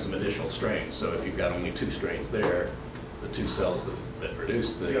to throw in some additional strains. So if you've got only 2 strains there, the 2 cells that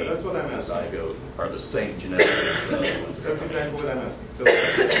produce the that's what I'm asking. zygote are the same genetically as the other ones. That's exactly what I'm asking. So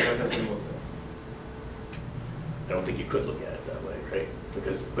that has been looked at. I don't think you could look at it that way, right?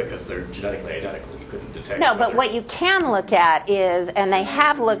 Because they're genetically identical. You couldn't detect. No, but what you can look at is, and they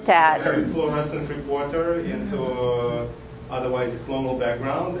have looked at... A fluorescent reporter into otherwise clonal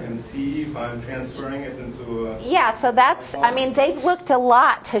background and see if I'm transferring it into... Yeah, so that's, I mean, they've looked a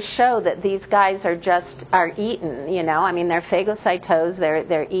lot to show that these guys are eaten, you know. I mean, they're phagocytosed,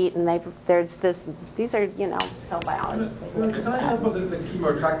 they're eaten, these are, you know, cell biologists. Can I help with the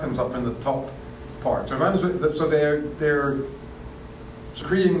chemoattractants up in the top part? So they're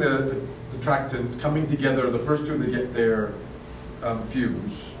secreting the tractant, coming together, the first 2 they get their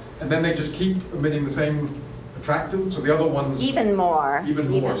fuse, and then they just keep emitting the same attractant, so the other ones... Even more.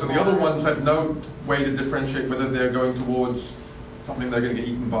 So the other ones have no way to differentiate whether they're going towards something they're going to get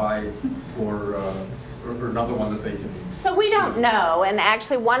eaten by or another one that they can... So we don't know, and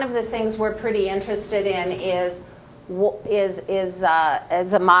actually one of the things we're pretty interested in is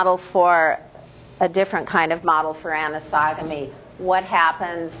as a model for a different kind of model for anisogamy. What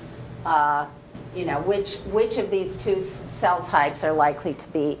happens, you know, which of these 2 cell types are likely to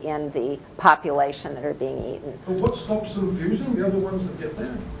be in the population that are being eaten? But what stops them fusing, the other ones that get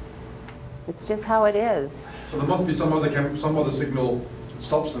there? It's just how it is. So there must be some other signal that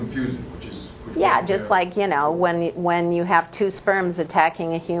stops them fusing, which just like, you know, when you have 2 sperms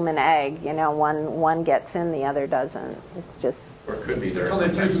attacking a human egg, you know, one gets in, the other doesn't. It's just... Or it could be Because they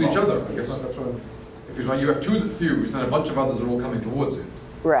fuse with each other. I guess that's what if you have 2 that fuse, then a bunch of others are all coming towards it.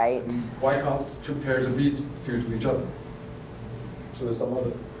 Right. And why can't 2 pairs of these fuse with each other? So there's some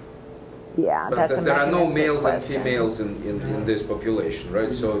other... Yeah, but that's a there are no mechanistic males question. and females in this population,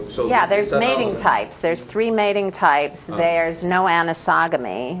 right? So yeah, there's mating types. There's 3 mating types. There's no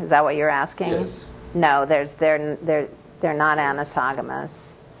anisogamy. Is that what you're asking? Yes. No, they're not anisogamous.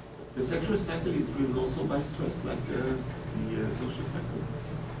 The sexual cycle is driven also by stress, like the social cycle?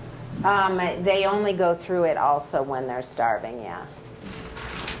 They only go through it also when they're starving, yeah.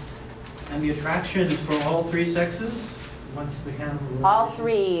 And the attraction is for all 3 sexes? Once the cannibal... All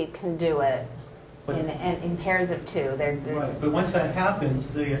 3 can do it in pairs of 2. Right, but once that happens,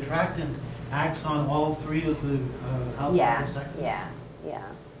 the attractant acts on all 3 of the alcohol sexes? Yeah.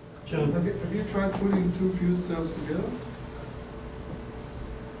 Joan, have you tried putting 2 fused cells together?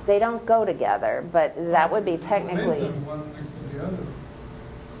 They don't go together, but that would be technically... Place them one next to the other.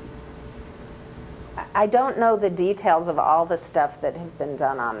 I don't know the details of all the stuff that have been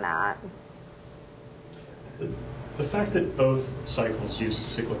done on that. The fact that both cycles use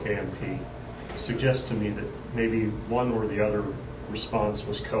cyclic AMP suggests to me that maybe one or the other response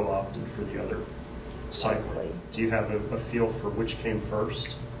was co-opted for the other cycle. Do you have a feel for which came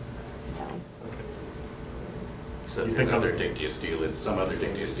first? No. Okay. So some other dictyostelids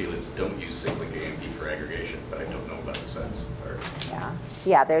don't use cyclic AMP for aggregation, but I don't know about the sense part.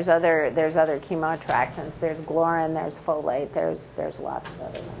 Yeah. There's other chemoattractants. There's chlorin. There's folate. There's lots of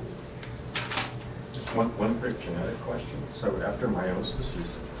other ones. Just one quick genetic question. So after meiosis,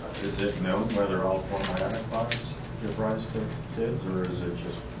 is it known whether all 4 meiotic bonds give rise to kids, or is it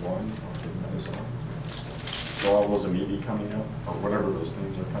just one So all those amoebae coming out, or whatever those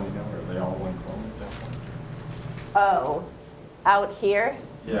things are coming out, are they all one clone at that point? Oh, out here?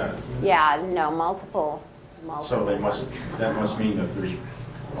 Yeah. Yeah, no, multiple So they that must mean that there's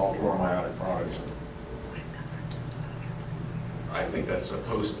all 4 meiotic products. I think that's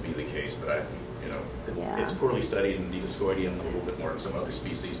supposed to be the case, but I think, it's poorly studied in Discoideum a little bit more in some other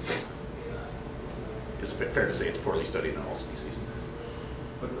species. But it's fair to say it's poorly studied in all species.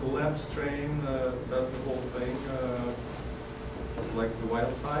 But the lab strain does the whole thing like the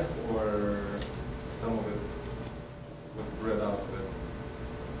wild type, or some of it was bred out of it?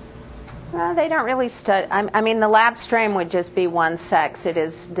 Well, they don't really study. I mean, the lab strain would just be one sex. It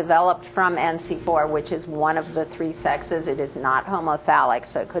is developed from NC4, which is one of the 3 sexes. It is not homothallic,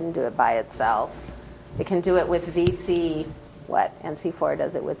 so it couldn't do it by itself. It can do it with VC. What? NC4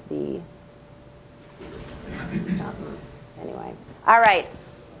 does it with V. Something. Anyway. All right.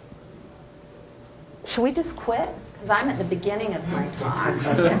 Should we just quit? Because I'm at the beginning of my talk.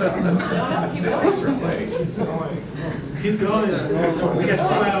 Keep going. We got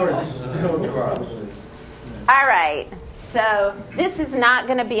 2 hours. All right. So this is not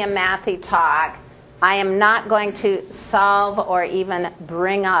going to be a mathy talk. I am not going to solve or even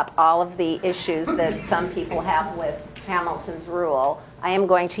bring up all of the issues that some people have with Hamilton's rule. I am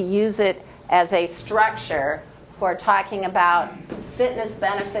going to use it as a structure for talking about fitness,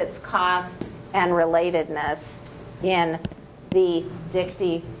 benefits, costs, and relatedness in the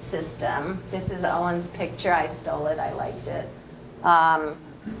Dicty system. This is Owen's picture. I stole it. I liked it.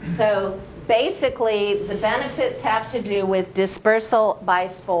 So basically, the benefits have to do with dispersal by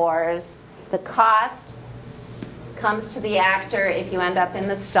spores. The cost comes to the actor if you end up in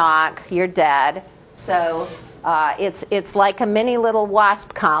the stock. You're dead. So it's like a mini little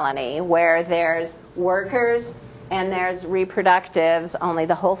wasp colony where there's workers and there's reproductives, only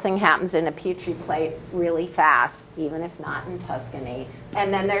the whole thing happens in a petri plate really fast, even if not in Tuscany.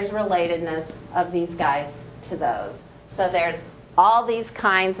 And then there's relatedness of these guys to those. So there's all these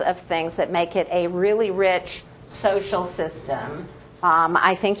kinds of things that make it a really rich social system.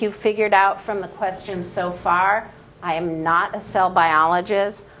 I think you've figured out from the questions so far, I am not a cell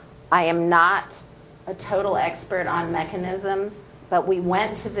biologist. I am not a total expert on mechanisms, but we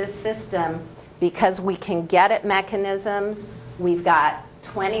went to this system because we can get at mechanisms. We've got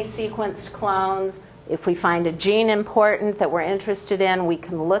 20 sequenced clones. If we find a gene important that we're interested in, we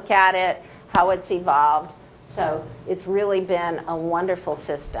can look at it, how it's evolved. So it's really been a wonderful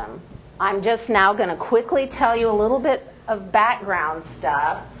system. I'm just now going to quickly tell you a little bit of background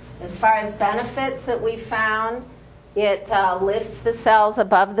stuff. As far as benefits that we found, it lifts the cells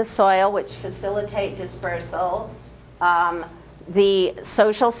above the soil, which facilitate dispersal. The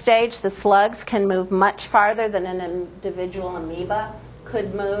social stage, the slugs, can move much farther than an individual amoeba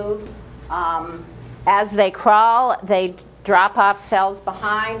could move. As they crawl, they drop off cells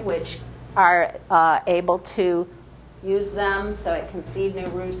behind, which are able to use them so it can seed new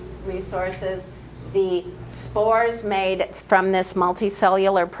resources. The spores made from this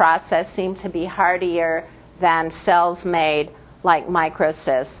multicellular process seem to be hardier than cells made like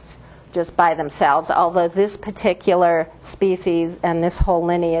microcysts just by themselves, although this particular species and this whole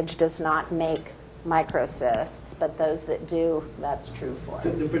lineage does not make microcysts, but those that do, that's true for.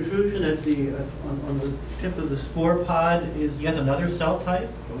 The protrusion at on the tip of the spore pod is yet another cell type?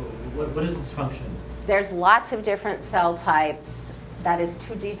 What is its function? There's lots of different cell types. That is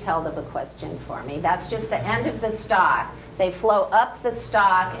too detailed of a question for me. That's just the end of the stalk. They flow up the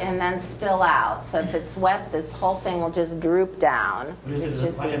stalk and then spill out. So if it's wet, this whole thing will just droop down. But is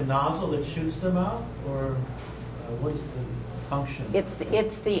it like a nozzle that shoots them out? Or what is the function? It's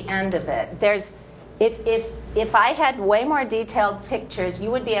the end of it. If I had way more detailed pictures, you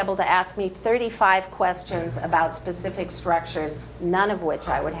would be able to ask me 35 questions about specific structures, none of which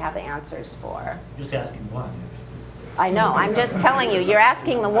I would have answers for. Just asking one. I know. I'm just telling you. You're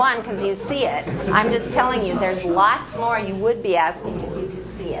asking the one because you see it. I'm just telling you there's lots more you would be asking if you could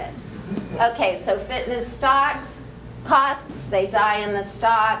see it. Okay, so fitness stocks, costs, they die in the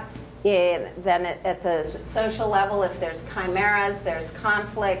stock. Then at the social level, if there's chimeras, there's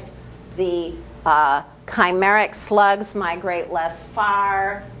conflict. The chimeric slugs migrate less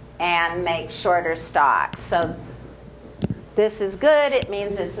far and make shorter stalks. So this is good. It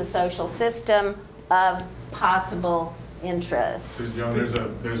means it's a social system of possible interest. So Joan,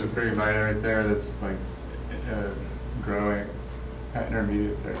 there's a fairy vita right there that's like growing at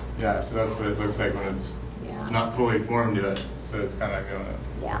intermediate there. Yeah, so that's what it looks like when it's not fully formed yet. So it's kind of going.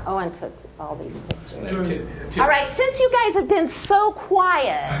 Yeah, Owen took all these pictures. All right, since you guys have been so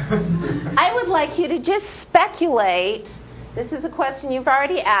quiet, I would like you to just speculate, this is a question you've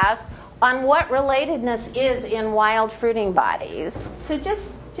already asked, on what relatedness is in wild fruiting bodies. So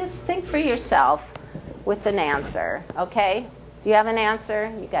just think for yourself with an answer, okay? Do you have an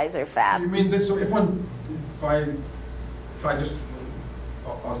answer? You guys are fast. You mean this, so if I just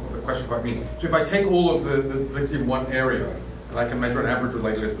ask what the question about means. So if I take all of the in one area, and I can measure an average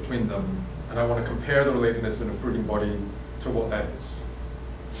relatedness between them, and I want to compare the relatedness in a fruiting body to what that is.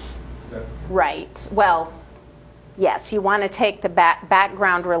 Is that right? Well, yes. You want to take the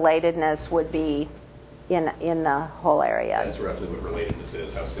background relatedness would be in the whole area. That's roughly what relatedness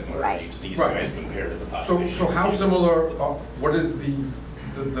is. How similar right. are each of these guys compared to the population? So how similar? What is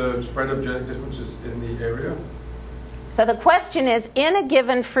the spread of genetic differences in the area? So the question is, in a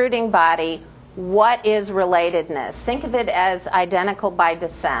given fruiting body, what is relatedness? Think of it as identical by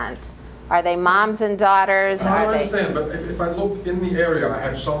descent. Are they moms and daughters? I understand, but if I look in the area, I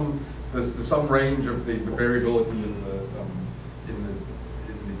have there's some range of the variability in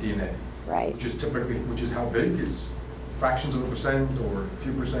the DNA. Right. Which is how big? Is fractions of a percent, or a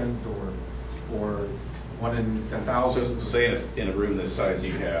few percent, or 1 in 10,000? So say in a room this size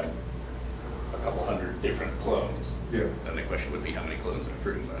you have a couple hundred different clones. Yeah. Then the question would be how many clones in a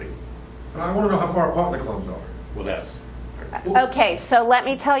fruiting body? But I want to know how far apart the clones are. Well, that's okay. So let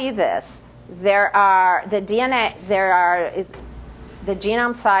me tell you this: the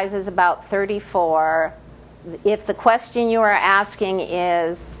genome size is about 34. If the question you are asking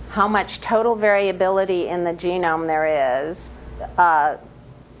is how much total variability in the genome there is,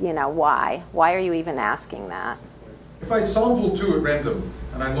 why? Why are you even asking that? If I sample two at random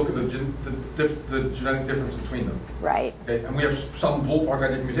and I look at the genetic difference between them, right? Okay, and we have some ballpark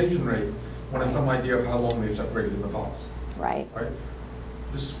idea of mutation rate, one has some idea of how long they've separated in the past, right? Right.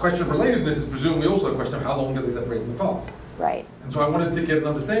 This question of relatedness is presumably also a question of how long did they separate in the past, right? And so I wanted to get an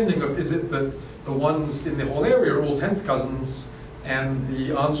understanding of, is it that the ones in the whole area are all 10th cousins, and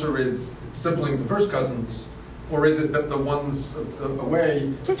the answer is siblings and first cousins, or is it that the ones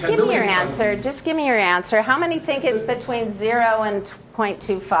away? Just give me your answer. Just give me your answer. How many think it's between 0 and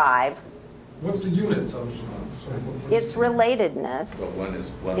 0.25? What's the unit? It's relatedness.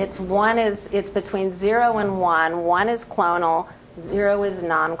 Well, It's between 0 and 1. 1 is clonal. 0 is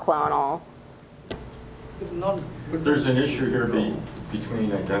non-clonal. But there's an issue here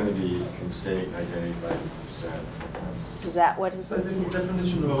between identity and state and identity by descent. Is that what his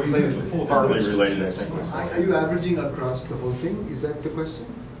definition of related? Partly related, I think. Are you averaging across the whole thing? Is that the question?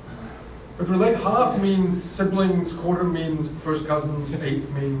 But half means siblings, quarter means first cousins, eighth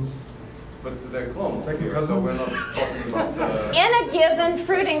means. But they're clones here, so we're not talking about. In a given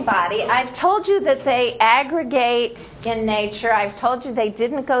fruiting body, I've told you that they aggregate in nature. I've told you they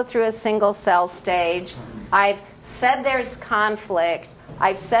didn't go through a single cell stage. I've said there's conflict.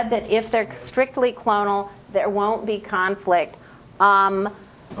 I've said that if they're strictly clonal, there won't be conflict. The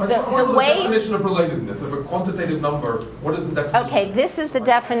definition of relatedness, of a quantitative number, what is the definition? Okay, this is the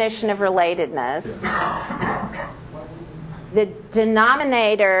definition of relatedness. The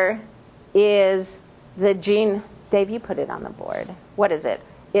denominator is the gene. Dave, you put it on the board. What is it?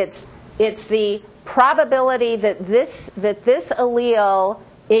 It's the probability that this allele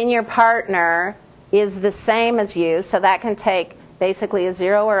in your partner is the same as you. So that can take basically a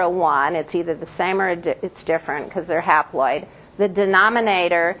 0 or a 1. It's either the same or it's different because they're haploid. The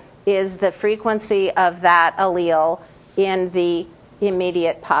denominator is the frequency of that allele in the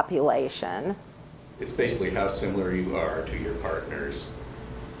immediate population. It's basically how similar you are to your partners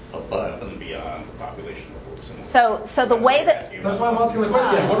above and beyond the population levels. So the way that... That's why I'm asking the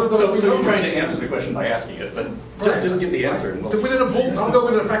question. What are those so you're trying to answer the question by asking it, but just give the answer. And I'll go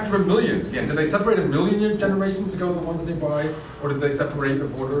within a factor of a million. Again, did they separate a million generations ago, the ones nearby, or did they separate a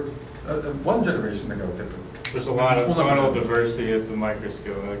quarter, 1 generation ago, typically? There's a lot of clonal diversity at the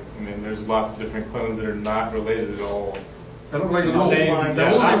microscope. There's lots of different clones that are not related at all. They're not related at all.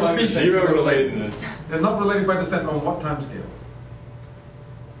 They're all the same species. Zero relatedness. They're not related by descent on what time scale?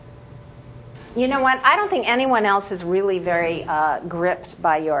 You know what? I don't think anyone else is really very gripped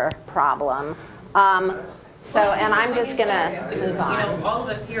by your problem. And I'm just going to move on. All of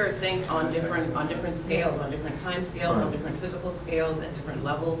us here think on different scales, on different time scales, on different physical scales, at different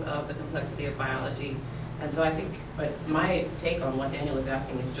levels of the complexity of biology. And so I think, but my take on what Daniel is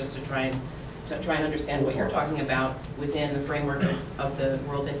asking is just to try and understand what you're talking about within the framework of the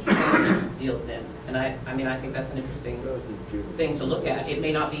world that he deals in. And I think that's an interesting thing to look at. It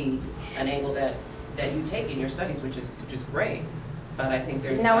may not be an angle that you take in your studies, which is great. but I think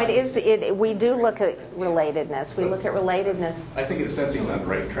there's No, it is. We do look at relatedness. We look at relatedness. I think in a sense he's on the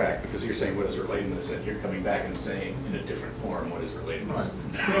right track because you're saying what is relatedness, and you're coming back and saying in a different form what is relatedness.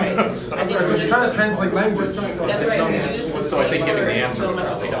 Right. So, I think you're trying to translate language. That's right. You just So I think giving the words answer so much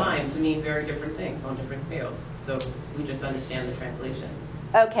of probably the don't. time to mean very different things on different scales. So we just understand the translation.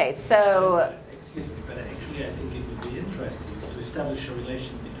 Okay, so Excuse me, but actually I think it would be interesting to establish a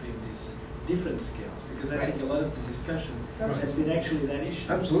relation between these different scales, because I think a lot of the discussion has been actually that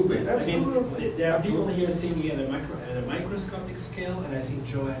issue. Absolutely. I mean, there are people here thinking at a microscopic scale, and I think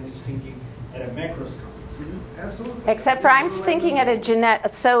Joan is thinking at a macroscopic scale. Absolutely. except for I'm thinking at a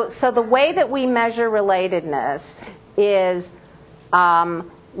genetic. So the way that we measure relatedness is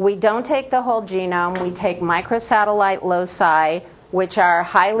we don't take the whole genome. We take microsatellite loci, which are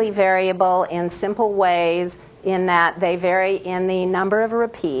highly variable in simple ways in that they vary in the number of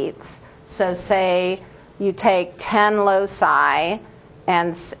repeats. So say you take 10 loci,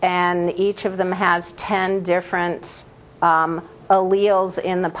 and each of them has 10 different alleles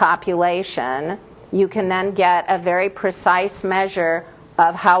in the population. You can then get a very precise measure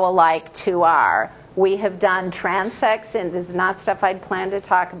of how alike two are. We have done transects, and this is not stuff I'd planned to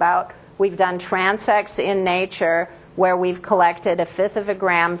talk about. We've done transects in nature where we've collected 1/5 of a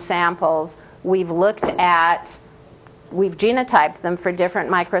gram samples. We've genotyped them for different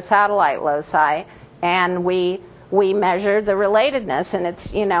microsatellite loci, and we measure the relatedness. And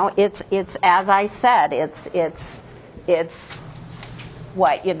it's as I said, it's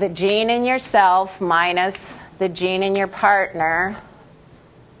what the gene in yourself minus the gene in your partner.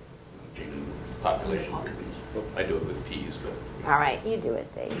 Population. I do it with P's, but. All right, you do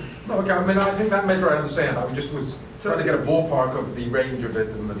it, Dave. No, okay, I mean, I think that measure I understand. I just was trying to get a ballpark of the range of it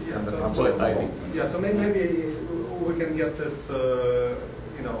and the time. Yeah, so maybe we can get this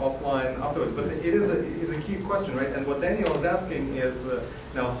offline afterwards. But it is a key question, right? And what Daniel is asking is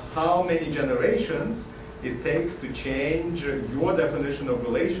now how many generations it takes to change your definition of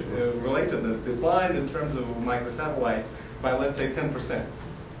relatedness defined in terms of microsatellites by, let's say, 10%,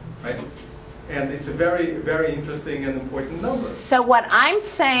 right? And it's a very, very interesting and important number. So what I'm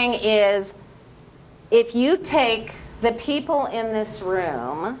saying is, if you take the people in this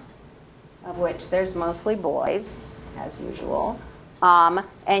room, of which there's mostly boys, as usual,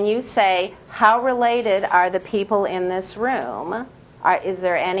 and you say, how related are the people in this room? Is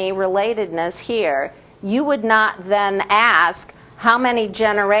there any relatedness here? You would not then ask, how many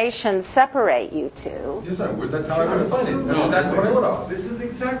generations separate you two? Yes, I would. That's how I would define it. That's exactly what I would ask. This is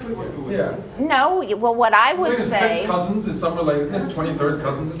exactly what we would do. No, well, what I would say... 5th cousins is some relatedness, 23rd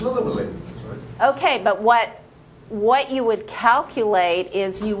cousins is another relatedness, right? Okay, but what you would calculate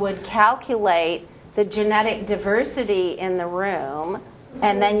is you would calculate the genetic diversity in the room,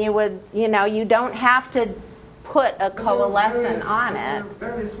 and then you would, you don't have to put a coalescent on it. There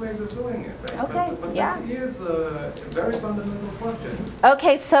are various ways of doing it, right? Okay, but yeah. This is a very fundamental question.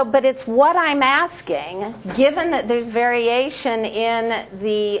 Okay, but it's what I'm asking. Given that there's variation in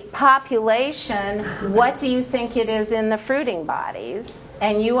the population, what do you think it is in the fruiting bodies?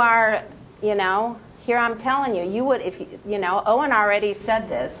 And you are, here I'm telling you, you would, if Owen already said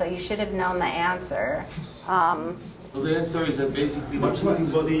this, so you should have known the answer. So the answer is that basically the fruiting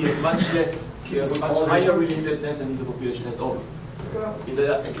body has much higher relatedness than in the population at all.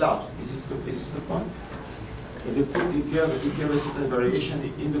 At large, this is the point. If you have a certain variation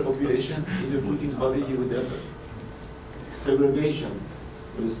in the population, in the fruiting body, you would have segregation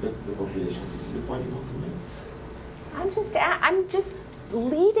with respect to the population. This is the point you want to make. I'm just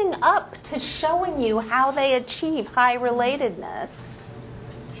leading up to showing you how they achieve high relatedness.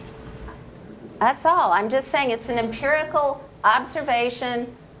 That's all. I'm just saying it's an empirical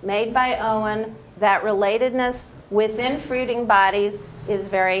observation made by Owen that relatedness within fruiting bodies is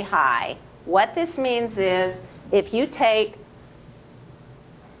very high. What this means is if you take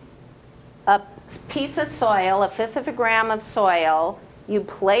a piece of soil, 1/5 of a gram of soil, you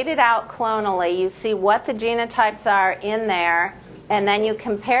plate it out clonally, you see what the genotypes are in there, and then you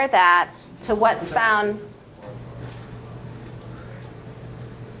compare that to what's found.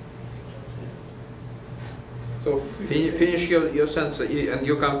 So finish your sentence, and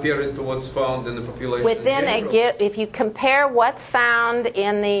you compare it to what's found in the population. If you compare what's found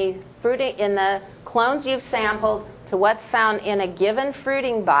in the clones you've sampled to what's found in a given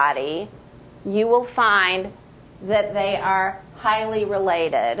fruiting body, you will find that they are highly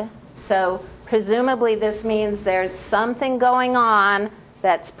related. So presumably this means there's something going on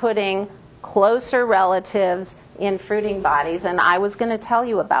that's putting closer relatives in fruiting bodies, and I was going to tell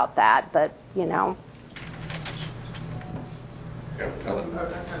you about that, but I'm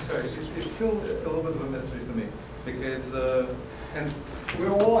sorry, it's still a little bit of a mystery to me, because and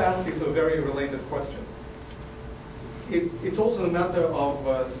we're all asking some very related questions. It's also a matter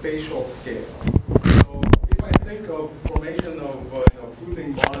of spatial scale. So if I think of formation of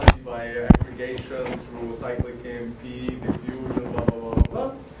fruiting body by aggregation through cyclic AMP, diffusion, blah, blah, blah, blah,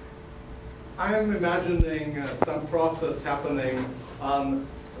 blah, I am imagining some process happening on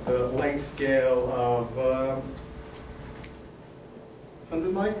the length scale of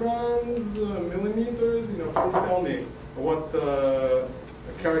 100 microns, millimeters. Please tell me what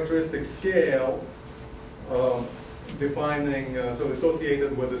characteristic scale defining, so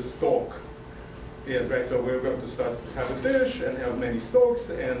associated with the stalk is, right? So we're going to start to have a dish and have many stalks,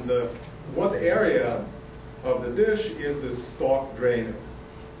 and what area of the dish is the stalk draining,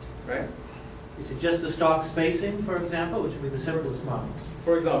 right? Is it just the stalk spacing, for example, which would be the simplest model?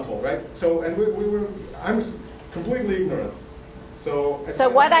 For example, right? So, and I'm completely ignorant. So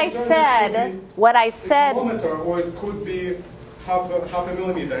what I said, kilometer, or it could be half a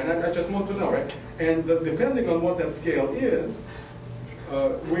millimeter, and I just want to know, right? And depending on what that scale is,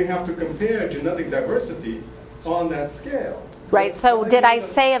 we have to compare genetic diversity on that scale. Right. So did I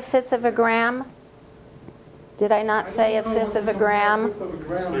say 1/5 of a gram? Did I not say 1/5 of a gram?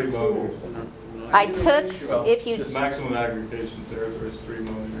 I took, if you... The maximum aggregation there is 3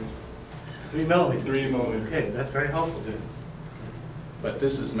 millimeters. 3 millimeters? 3 millimeters. Okay, that's very helpful, dude. But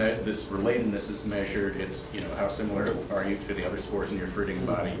this relatedness is measured. It's, how similar are you to the other spores in your fruiting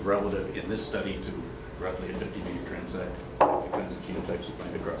body relative in this study to roughly a 50-meter transect, depends on genotypes you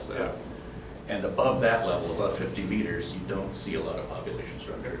find across that. And above that level, above 50 meters, you don't see a lot of population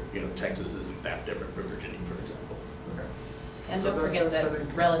structure. Texas isn't that different from Virginia, for example. And don't forget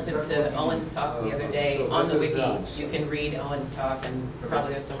that relative to Owen's talk the other day on the wiki, you can read Owen's talk, and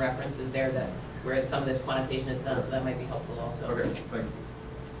probably there's some references there that where some of this quantitation is done, so that might be helpful also. Okay, thank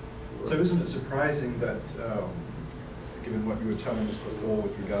you. So isn't it surprising that, given what you were telling us before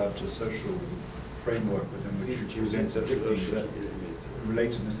with regard to social framework within which you present predicting that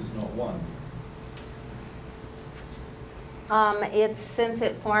relatedness is not one? It's since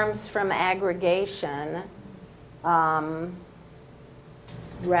it forms from aggregation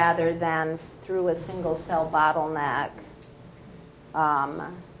rather than through a single cell bottleneck.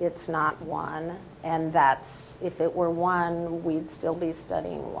 It's not one, and that's, if it were one, we'd still be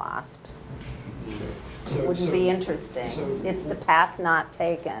studying wasps. It wouldn't be interesting. It's the path not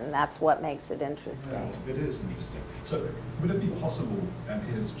taken. That's what makes it interesting. Yeah, it is interesting. So would it be possible, and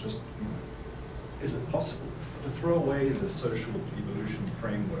here's just, is it possible to throw away the social evolution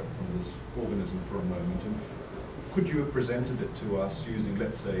framework from this organism for a moment? And could you have presented it to us using,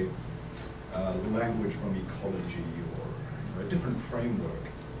 let's say, language from ecology or a different framework?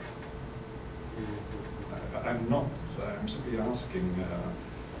 I'm simply asking,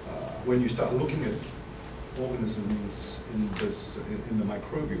 when you start looking at organisms in the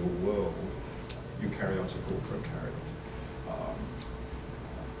microbial world, eukaryotic or prokaryotic,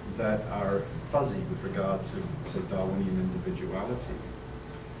 that are fuzzy with regard to, say, Darwinian individuality,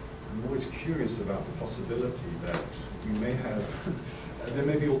 I'm always curious about the possibility that we may have, there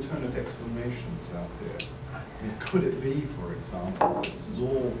may be alternate explanations out there. I mean, could it be, for example, that this is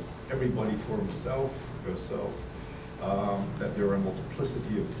all everybody for himself, herself, that there are a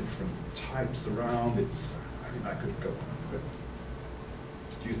multiplicity of different types around? I could go on, but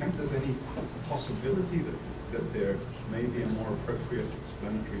do you think there's any possibility that there may be a more appropriate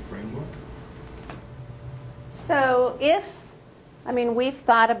explanatory framework? So we've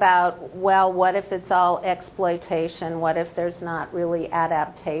thought about, well, what if it's all exploitation? What if there's not really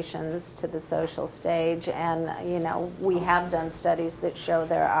adaptations to the social stage? And, we have done studies that show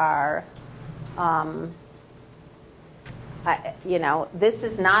there are. This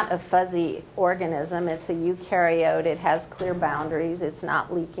is not a fuzzy organism. It's a eukaryote. It has clear boundaries. It's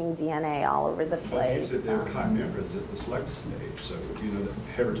not leaking DNA all over the place. They're chimeras at the select stage, so the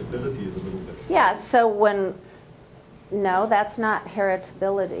heritability is a little bit. Yeah. So no, that's not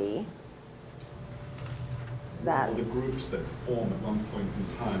heritability. Well, the groups that form at one point in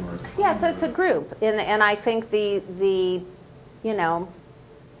time are a chimera. Yeah, so it's a group, and I think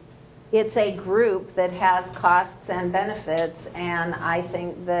it's a group that has costs and benefits, and I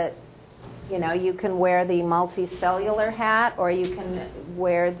think that, you can wear the multicellular hat, or you can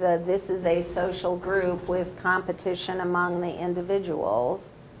wear this is a social group with competition among the individuals,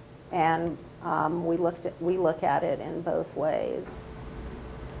 and we look at it in both ways.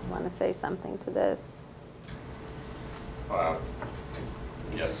 You want to say something to this?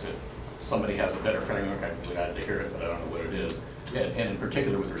 Yes, if somebody has a better framework, I'd be glad to hear it, but I don't know what it is. And in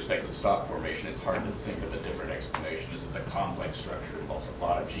particular, with respect to the stalk formation, it's hard to think of a different explanation. This is a complex structure. It involves a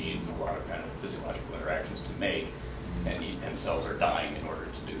lot of genes, a lot of kind of physiological interactions to make. and cells are dying in order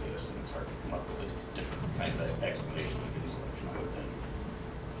to do this, and it's hard to come up with a different kind of explanation of selection, I would think.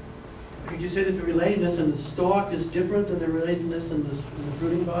 Could you say that the relatedness in the stalk is different than the relatedness in the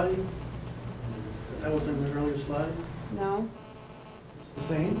fruiting body? That was in the earlier slide? No. It's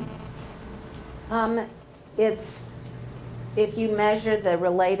the same? It's, if you measure the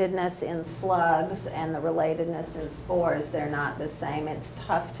relatedness in slugs and the relatedness in spores, they're not the same. It's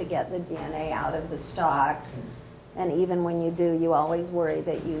tough to get the DNA out of the stalks. And even when you do, you always worry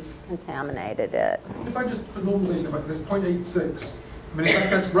that you've contaminated it. If I just, for normalization about this 0.86, I mean, in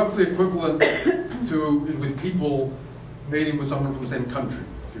fact, that's roughly equivalent to, with people mating with someone from the same country,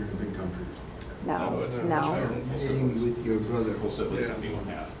 if you're in a big country. No, no. Mating with your brother. Also, it's going to be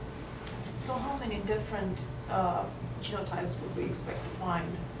 1/2. So how many different genotypes would we expect to find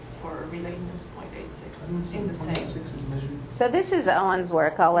for relatedness 0.86 in the same? So this is Owen's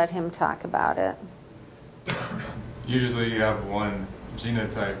work. I'll let him talk about it. Usually you have one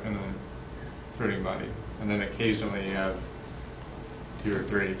genotype in the fruiting body, and then occasionally you have 2 or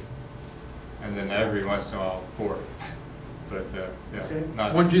 3, and then every once in a while 4. But yeah, okay.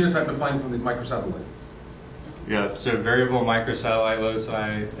 Not one genotype defined from the microsatellites. Yeah, so variable microsatellite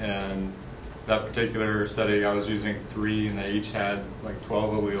loci, and that particular study I was using 3, and they each had like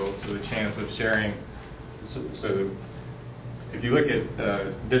 12 alleles, so the chance of sharing. So if you look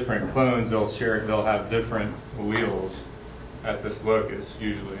at different clones, they'll have different alleles at this locus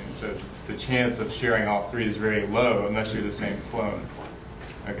usually, and so the chance of sharing all 3 is very low unless you're the same clone.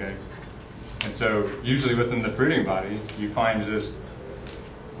 Okay, and so usually within the fruiting body, you find just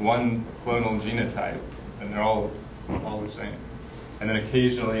one clonal genotype, and they're all the same. And then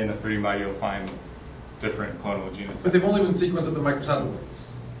occasionally in the fruiting body, you'll find different clonal genotypes. But they've only been sequenced at the microsatellites.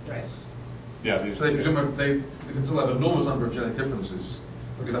 Right. Yeah. So they presume they can still have an enormous number of genetic differences,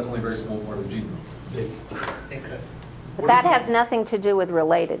 because that's only a very small part of the genome. They could. But that has nothing to do with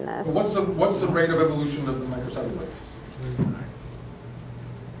relatedness. But what's the rate of evolution of the microsatellites?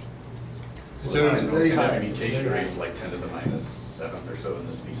 So the mutation rates like 10 to the -7th or so in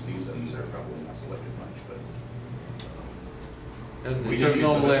the species, and they're probably not selected much, but. And We just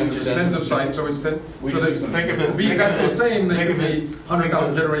use tens of sites, so it's 10. We So just think of it, to be exactly the same, they could be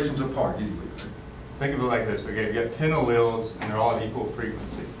 100,000 generations apart easily. Think of it like this, okay, you got 10 alleles and they're all at equal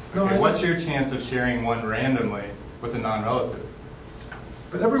frequency. Okay, No, what's your chance of sharing one randomly with a non-relative?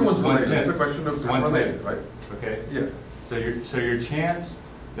 But everyone's It's related. 1/10. It's a question of It's 1/10, related, right? Okay? Yeah. So your chance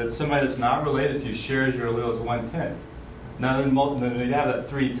that somebody that's not related to you shares your allele is 1/10. Now then you have that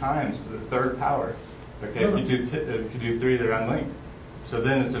 3 times to the 3rd power. Okay, if you do 3, they're unlinked. So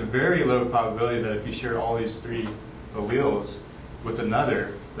then it's a very low probability that if you share all these 3 alleles with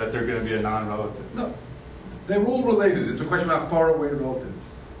another, that they're going to be a non-relative. No, they're all related. It's a question of how far away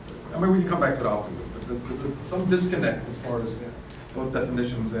relatives. I mean, we can come back to it afterwards, but there's some disconnect as far as both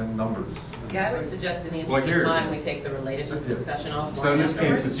definitions and numbers. Yeah, I would suggest in the interest of time we take the relatedness discussion offline. So in this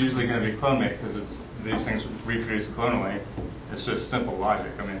case, it's usually going to be clone mate because these things reproduce clonally. It's just simple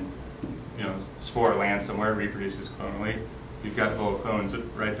logic. I mean, spore lands somewhere, reproduces clonally. You've got little clones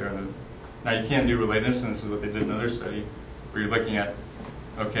right there. Now you can't do relatedness, and this is what they did in another study, where you're looking at,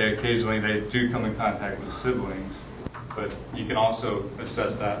 okay, occasionally they do come in contact with siblings, but you can also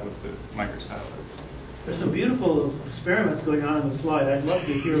assess that with the microsatellites. There's some beautiful experiments going on the slide. I'd love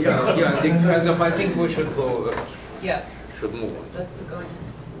to hear about Yeah, I think we should go. Yeah. Should move on. Let's keep going.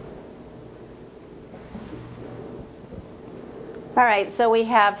 All right, so we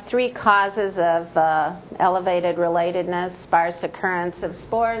have 3 causes of elevated relatedness: sparse occurrence of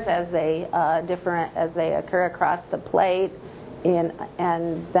spores as they occur across the plate, and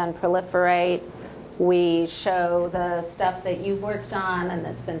then proliferate. We show the stuff that you've worked on and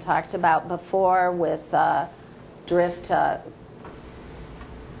that's been talked about before with drift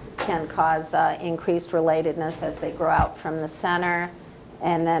can cause increased relatedness as they grow out from the center.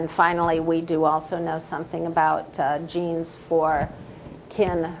 And then finally, we do also know something about genes for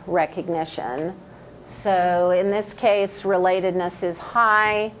kin recognition. So in this case, relatedness is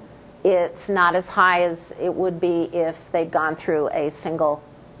high. It's not as high as it would be if they'd gone through a single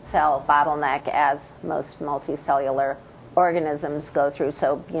cell bottleneck, as most multicellular organisms go through.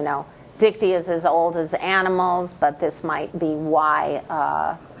 So, Dicty is as old as animals, but this might be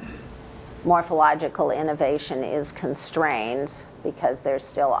why morphological innovation is constrained, because there's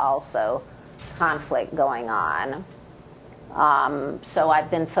still also conflict going on. So I've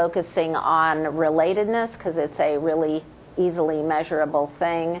been focusing on relatedness because it's a really easily measurable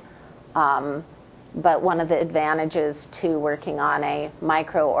thing. But one of the advantages to working on a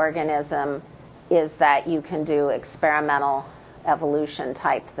microorganism is that you can do experimental evolution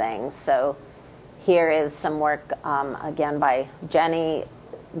type things. So here is some work, again, by Jenny.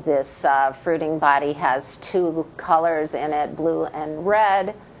 This fruiting body has two colors in it, blue and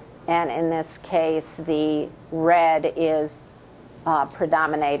red. And in this case, the red is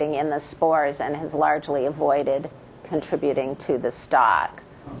predominating in the spores and has largely avoided contributing to the stock.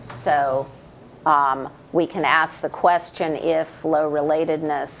 So we can ask the question if low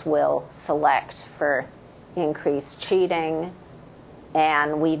relatedness will select for increased cheating.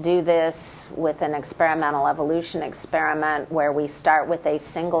 And we do this with an experimental evolution experiment where we start with a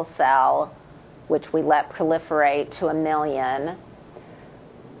single cell, which we let proliferate to 1 million.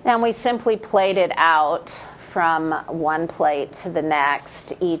 And we simply plate it out from one plate to the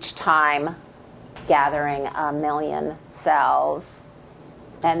next, each time gathering 1 million cells.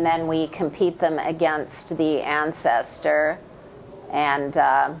 And then we compete them against the ancestor. And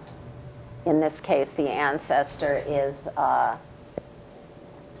in this case, the ancestor is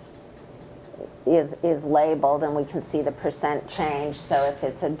labeled, and we can see the percent change. So if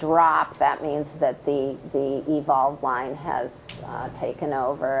it's a drop, that means that the evolved line has taken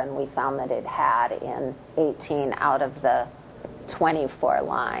over, and we found that it had in 18 out of the 24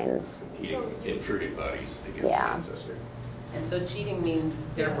 lines. Competing in fruiting bodies against the ancestor. And so cheating means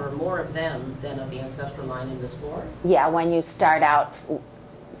there were more of them than of the ancestral line in the spore? Yeah, when you start out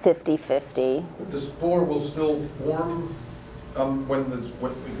 50-50. The spore will still form when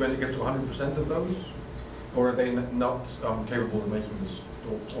you get to 100% of those? Or are they not capable of making the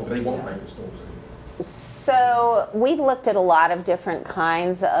stalks? Or they won't make the stalks anymore? So we've looked at a lot of different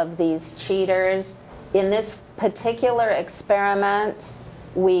kinds of these cheaters. In this particular experiment,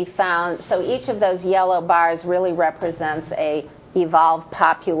 we found, so each of those yellow bars really represents a evolved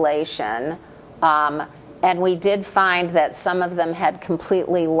population. And we did find that some of them had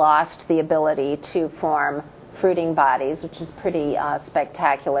completely lost the ability to form fruiting bodies, which is pretty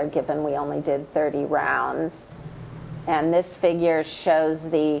spectacular given we only did 30 rounds. And this figure shows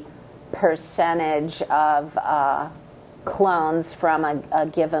the percentage of clones from a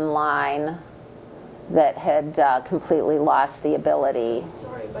given line that had completely lost the ability.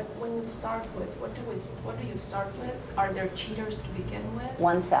 Sorry, but when you start with, what do you start with? Are there cheaters to begin with?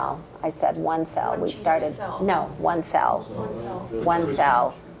 One cell. I said one cell. One we cheater started. cell. No, one cell. One cell. One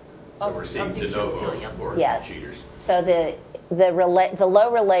cell. So we're seeing de novo origin Yes. cheaters. So the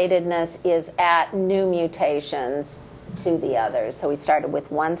low relatedness is at new mutations to the others. So we started with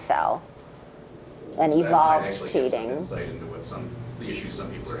one cell and evolved cheating. That might actually give some insight into what the issues some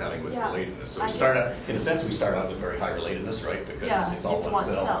people are having with Yeah. relatedness. So in a sense, we start out with very high relatedness, right? Because it's all one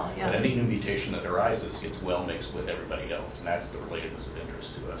cell. Yeah. But any new mutation that arises gets well mixed with everybody else, and that's the relatedness of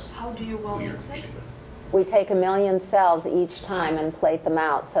interest to us. How do you well who you're mix it? competing with. We take 1 million cells each time and plate them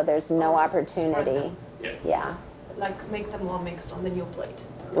out, so there's no opportunity. Yeah. Like make them all mixed on the new plate.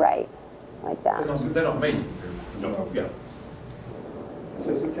 Right. Like that. They're not mating. No. Yeah.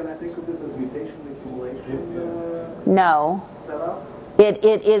 So can I think of this as mutation accumulation? No. Setup?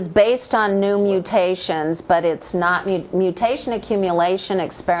 It is based on new mutations, but it's not mutation accumulation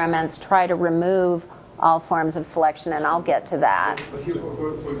experiments try to remove all forms of selection, and I'll get to that. But here,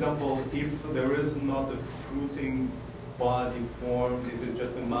 for example, if there is not a fruiting body formed, is it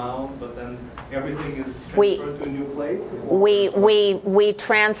just a mound, but then everything is transferred to a new plate? We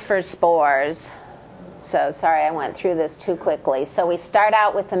transfer spores. So sorry, I went through this too quickly. So we start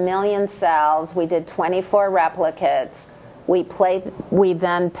out with 1 million cells. We did 24 replicates. We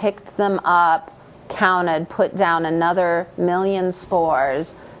then picked them up, counted, put down another 1 million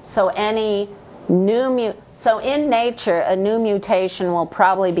spores. So so in nature, a new mutation will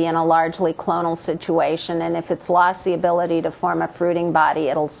probably be in a largely clonal situation, and if it's lost the ability to form a fruiting body,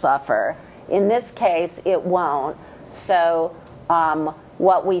 it'll suffer. In this case, it won't. So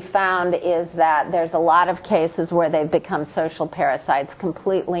what we found is that there's a lot of cases where they've become social parasites,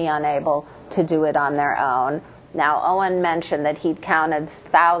 completely unable to do it on their own. Now, Owen mentioned that he'd counted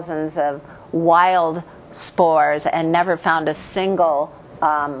thousands of wild spores and never found a single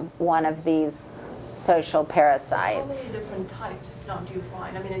one of these social parasites. How many different types do you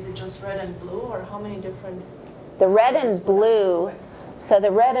find? I mean, is it just red and blue, or how many different? The red and blue, so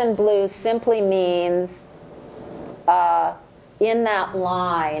the red and blue simply means in that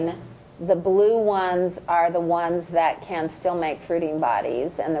line, the blue ones are the ones that can still make fruiting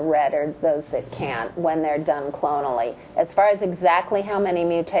bodies, and the red are those that can't when they're done clonally. As far as exactly how many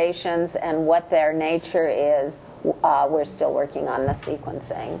mutations and what their nature is, we're still working on the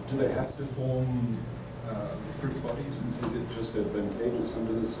sequencing. Do they have to form fruit bodies, and is it just advantageous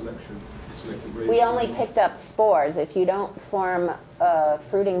under the selective ratio? We only picked up spores. If you don't form a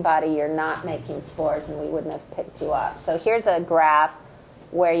fruiting body, you're not making spores, and we wouldn't have picked you up. So here's a graph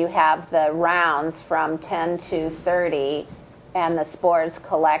where you have the rounds from 10 to 30 and the spores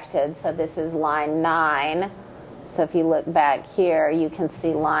collected. So this is line 9. So if you look back here, you can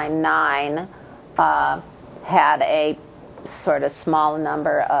see line 9 had a sort of small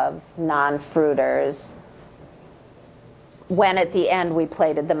number of non-fruiters, when at the end we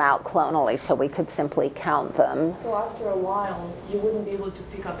plated them out clonally so we could simply count them. So after a while, you wouldn't be able to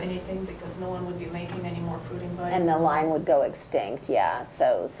pick up anything because no one would be making any more fruiting bodies? And the line would go extinct, yeah.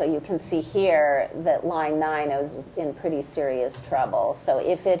 So you can see here that line 9 is in pretty serious trouble. So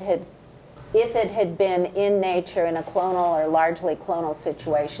if it had been in nature in a clonal or largely clonal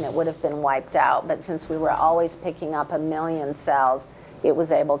situation, it would have been wiped out. But since we were always picking up 1 million cells, it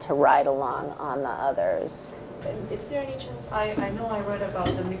was able to ride along on the others. Is there any chance, I know I read about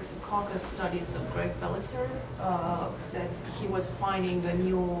the Myxococcus studies of Greg Belliser, that he was finding a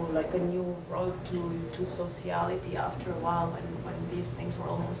new road to sociality after a while when these things were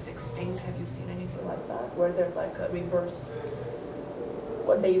almost extinct. Have you seen anything like that, where there's like a reverse,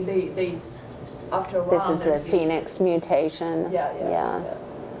 what they after a while... This is the Phoenix mutation? Yeah.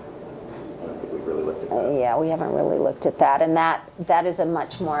 Yeah, we haven't really looked at that, and that is a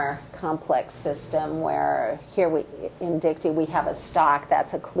much more complex system where here in Dicty we have a stalk.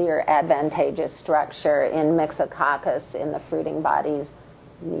 That's a clear advantageous structure. In Myxococcus, in the fruiting bodies,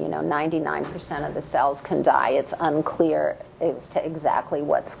 99% of the cells can die. It's unclear as to exactly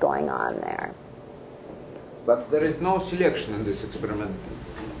what's going on there. But there is no selection in this experiment,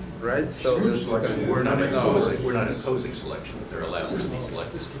 right? So we're not imposing selection. They're allowed to be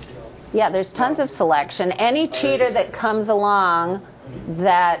selected. Yeah, there's tons of selection. Any cheater that comes along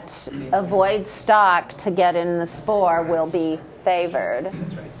that avoids stalk to get in the spore will be favored.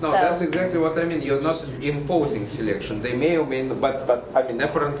 No, that's exactly what I mean. You're not imposing selection. They may or may not, but I mean,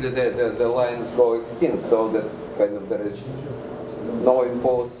 apparently the lines go extinct, so that kind of there is no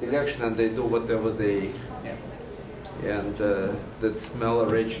imposed selection, and they do whatever they, and that smell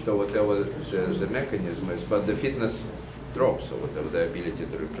reached or whatever the mechanism is, but the fitness drops or whatever the ability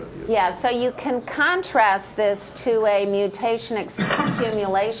to reproduce. Yeah, so you can contrast this to a mutation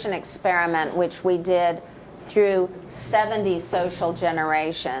accumulation experiment which we did through 70 social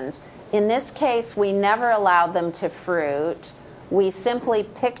generations. In this case, we never allowed them to fruit. We simply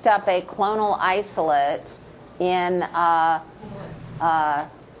picked up a clonal isolate in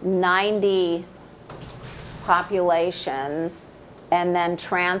 90 populations and then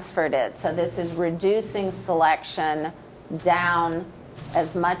transferred it. So this is reducing selection down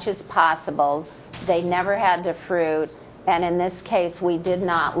as much as possible. They never had to fruit, and in this case we did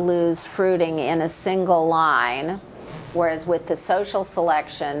not lose fruiting in a single line, whereas with the social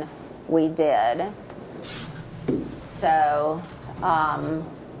selection we did. So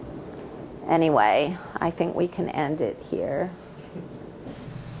anyway, I think we can end it here.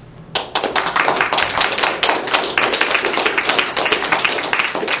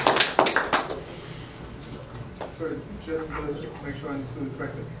 Sorry, just to make sure I understood it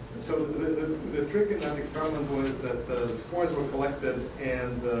correctly. So the trick in that experiment was that the spores were collected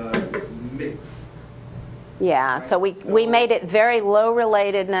and mixed. Yeah, right? so we made it very low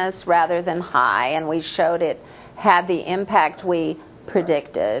relatedness rather than high, and we showed it had the impact we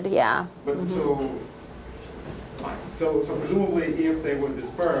predicted, yeah. But so presumably if they were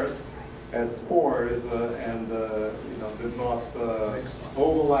dispersed as spores and did not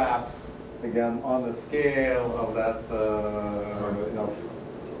overlap again on the scale of that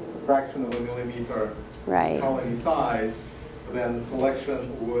fraction of a millimeter colony size, then selection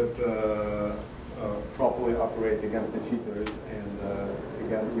would properly operate against the cheaters, and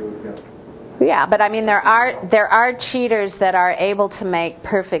again you would get. Yeah, but I mean there are cheaters that are able to make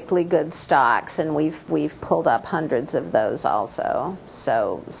perfectly good stocks, and we've pulled up hundreds of those also.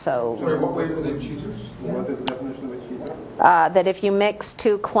 So Sorry, what way are they cheaters? What is the definition of a cheater? That if you mix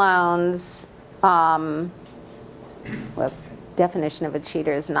two clones, well, definition of a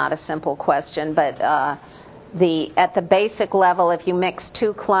cheater is not a simple question, but at the basic level, if you mix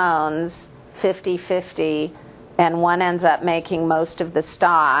two clones 50-50 and one ends up making most of the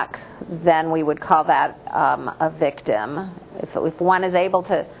stock, then we would call that a victim. If one is able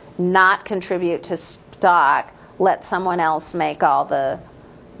to not contribute to stock, let someone else make all the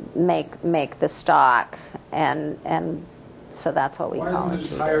make the stock, and so that's what we call it. Why isn't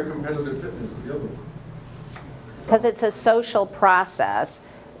this higher competitive fitness than the other one? Because it's a social process.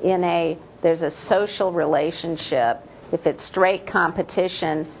 There's a social relationship. If it's straight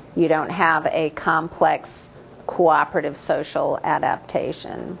competition, you don't have a complex cooperative social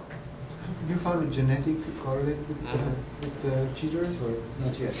adaptation. Have you found a genetic correlate with the cheaters or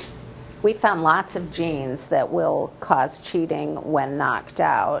not yet? We found lots of genes that will cause cheating when knocked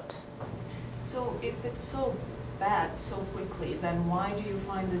out. So if it's so bad so quickly, then why do you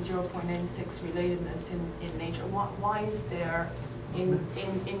find the 0.96 relatedness in nature? Why is there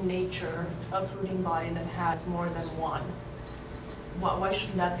in nature a fruiting body that has more than one? Why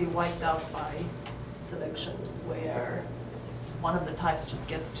shouldn't that be wiped out by selection, where one of the types just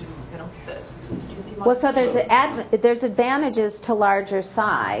gets to, do you see my... Well, so there's advantages to larger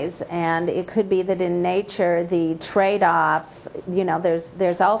size, and it could be that in nature the trade-off,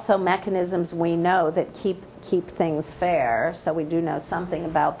 there's also mechanisms we know that keep things fair, so we do know something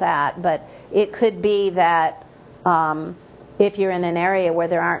about that, but it could be that if you're in an area where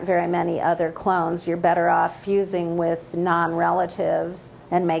there aren't very many other clones, you're better off fusing with non-relatives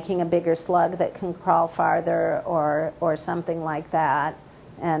and making a bigger slug that can crawl farther or something like that.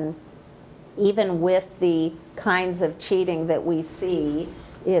 And even with the kinds of cheating that we see,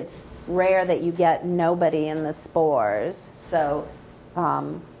 it's rare that you get nobody in the spores. So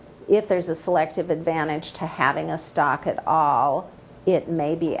if there's a selective advantage to having a stock at all, it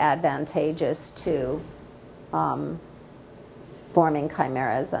may be advantageous to forming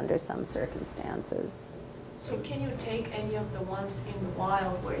chimeras under some circumstances. So can you take any of the ones in the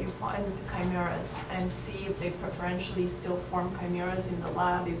wild where you find the chimeras and see if they preferentially still form chimeras in the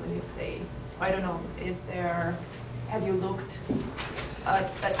lab, even if they, I don't know, have you looked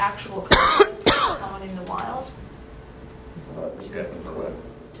at actual chimeras found in the wild?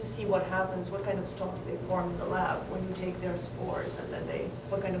 To see what happens, what kind of stalks they form in the lab when you take their spores, and then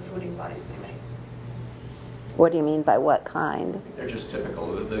what kind of fruiting bodies they make. What do you mean by what kind? They're just typical.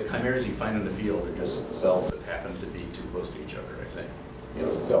 The chimeras you find in the field are just cells that happen to be too close to each other, I think.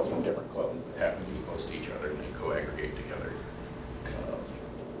 Cells from different clones that happen to be close to each other and they co-aggregate together.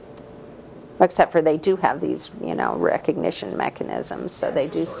 Except for they do have these, recognition mechanisms, so they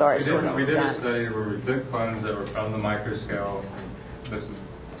do sort of. We did a study where we took clones that were from the microscale. This is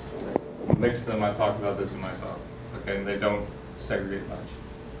mixed them. I talked about this in my talk. Okay, and they don't segregate much.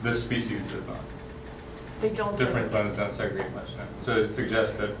 This species does not. They don't. Different clones don't segregate much. No. So it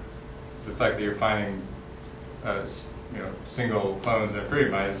suggests that the fact that you're finding, single clones in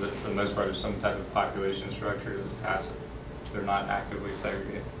fruiting bodies that for the most part are some type of population structure is passive. They're not actively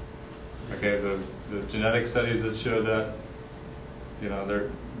segregated. Okay, the genetic studies that show that,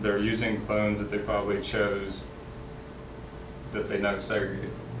 they're using clones that they probably chose that they know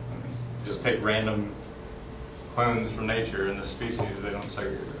segregate. Just take random clones from nature in the species, they don't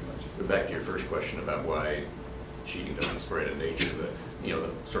segregate very much. But back to your first question about why cheating doesn't spread in nature, the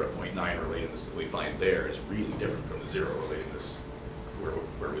sort of 0.9 relatedness that we find there is really different from the 0 relatedness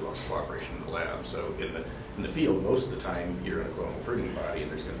where we lost cooperation in the lab. So in the field, most of the time you're in a clonal fruiting body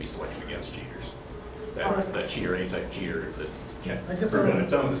and there's going to be selection against cheaters. That cheater, any type of cheater that can't fruit on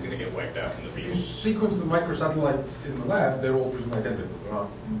its own is going to get wiped out in the field. If you sequence the microsatellites in the lab, they're all presumed identical. There are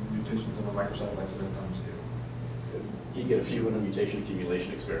mutations on the microsatellites in this time scale. You get a few in a mutation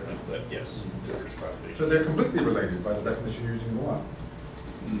accumulation experiment, but yes, there's propagation. So they're completely related by the definition you're using in the lab?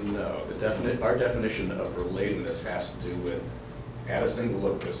 No, our definition of relatedness has to do with at a single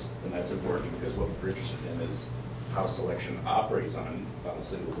locus, and that's important because what we're interested in is how selection operates on a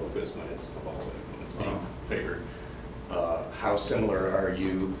single locus when it's evolving, when it's being favored. How similar are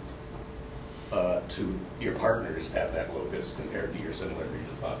you to your partners at that locus compared to your similarity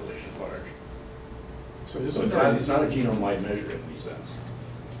to the population at large? So it's not a genome-wide measure in any sense.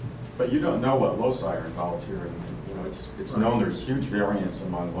 But you don't know what loci are involved here. And, it's known there's huge variance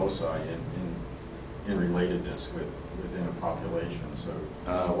among loci in relatedness within a population. So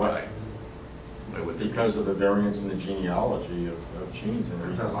why? Because of the variance in the genealogy of genes in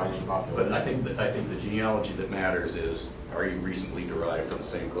a population. But I think the genealogy that matters is, are you recently derived from the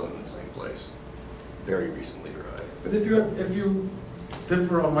same clone in the same place? Very recently derived. But if you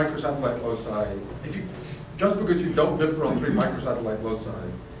differ on microsatellite loci, just because you don't differ on 3 microsatellite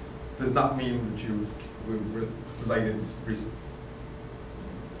loci does not mean that you've related recently.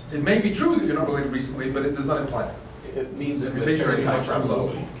 It may be true that you're not related recently, but it does not imply that. It means that there's very high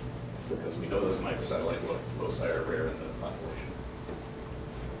probability. Because we know those microsatellite loci are rare in the population.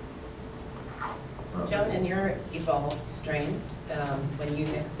 Joan, in your evolved strains, when you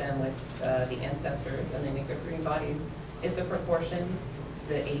mix them with the ancestors and they make their fruiting bodies, is the proportion,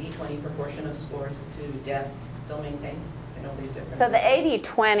 the 80-20 proportion of spores to death still maintained in all these different... So the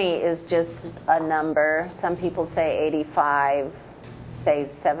 80-20 is just a number. Some people say 85, say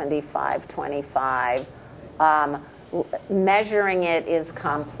 75-25. Measuring it is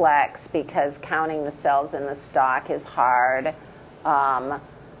complex because counting the cells in the stalk is hard.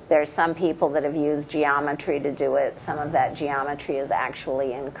 There's some people that have used geometry to do it. Some of that geometry is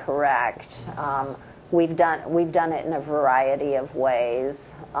actually incorrect. We've done it in a variety of ways.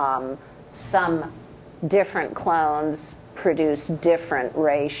 Some different clones produce different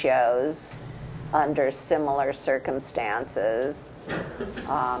ratios under similar circumstances.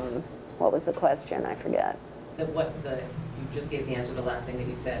 What was the question? I forget. You just gave the answer to the last thing that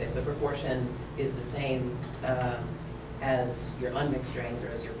you said. If the proportion is the same as your unmixed strains or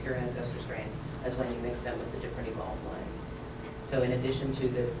as your pure ancestor strains as when you mix them with the different evolved lines. So in addition to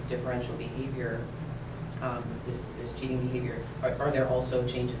this differential behavior, this cheating behavior, are there also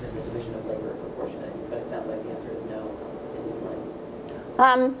changes in the division of labor proportionate? But it sounds like the answer is no in these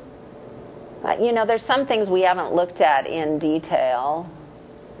lines. There's some things we haven't looked at in detail.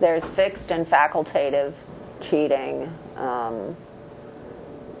 There's fixed and facultative cheating.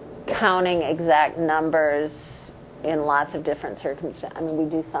 Counting exact numbers in lots of different circumstances. I mean, we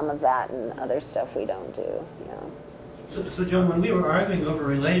do some of that, and other stuff we don't do. So Joan, when we were arguing over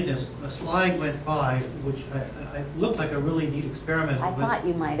relatedness, a slide went by which I looked like a really neat experiment. I thought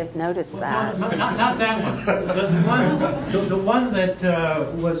you might have noticed that. No, not that one. The one that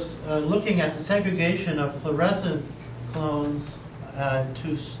was looking at the segregation of fluorescent clones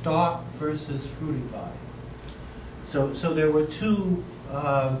to stalk versus fruiting body. So there were two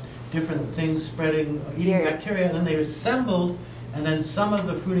different things spreading, eating bacteria, and then they assembled, and then some of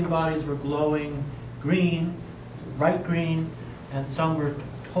the fruiting bodies were glowing green, bright green, and some were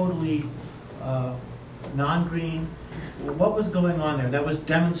totally non-green. What was going on there? That was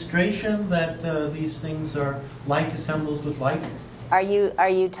demonstration that these things are like assembles with like? Are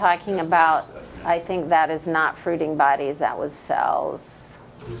you talking about, I think that is not fruiting bodies, that was cells.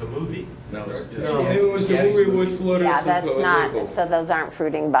 It was a movie. No, it was the movie with fluorescent. Yeah, that's not, so those aren't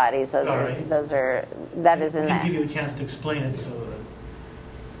fruiting bodies. That is in that. I didn't give you a chance to explain it.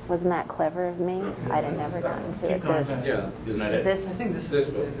 Wasn't that clever of me? I'd have never gotten to it. Isn't that it? I think this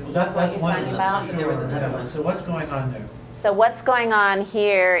is that's what you're one talking about? Sure. There was another one. So what's going on there? So what's going on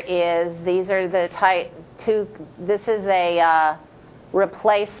here is these are the two. This is a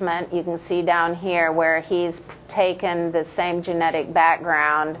replacement. You can see down here where he's taken the same genetic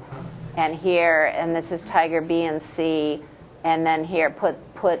background, and this is tiger B and C, and then here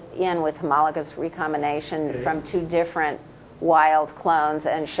put in with homologous recombination from two different wild clones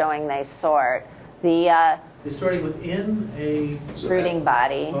and showing they sort. They're sorting within a fruiting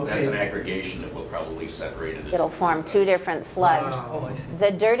body. Okay. That's an aggregation that will probably separate it. It'll form two different slugs. Wow. I see.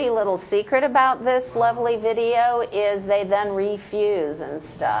 The dirty little secret about this lovely video is they then refuse and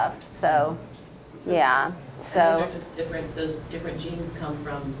stuff. So, yeah. So those are just different. Those different genes come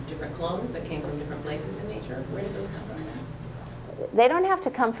from different clones that came from different places in nature. Where did those come from? They don't have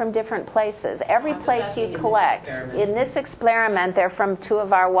to come from different places. Every place you collect. In this experiment, they're from two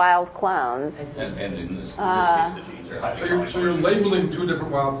of our wild clones. And in this case, the genes are highly So you're labeling two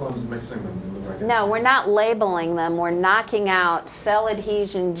different wild clones and mixing them in the bracket? No, we're not labeling them. We're knocking out cell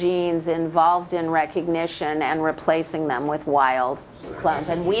adhesion genes involved in recognition and replacing them with wild clones.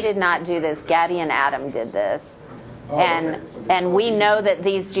 And we did not do this. Gaddy and Adam did this. And we know that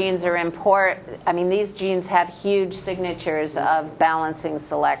these genes are important. I mean, these genes have huge signatures of balancing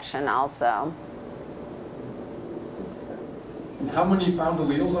selection also. How many found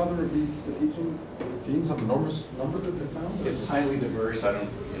alleles are there of these adhesion genes? An enormous number that they found? It's highly diverse. I don't,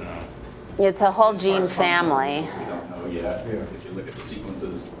 It's a whole gene family. We don't know yet. Yeah. If you look at the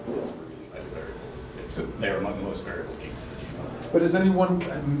sequences, it's really highly variable. They're among the most variable genes in the genome. But has anyone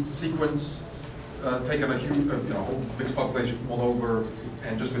sequence taken a huge, whole mixed population from all over,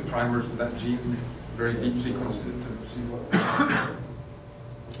 and just with primers for that gene, very deep sequence to see what?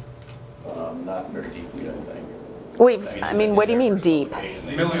 Not very deeply, I think. What do you mean deep?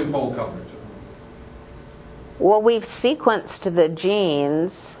 Million-fold coverage. Well, we've sequenced the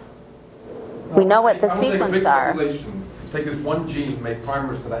genes. We know what the sequence are. Take this one gene, make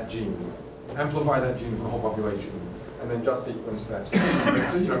primers for that gene, amplify that gene for the whole population, and then just sequence that.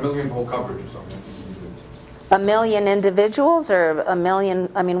 It's, million-fold coverage or something. A million individuals or a million?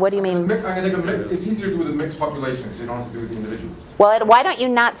 I mean, what do you mean? It's easier to do with a mixed population because you don't have to do with the individuals. Well, why don't you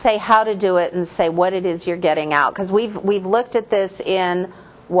not say how to do it and say what it is you're getting out? Because we've looked at this in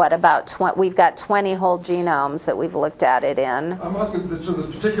we've got 20 whole genomes that we've looked at it in. I'm asking, so the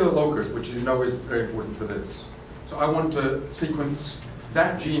particular locus, which you know is very important for this. So I want to sequence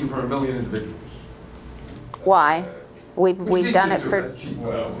that gene for 1 million individuals. Why? We've done it for.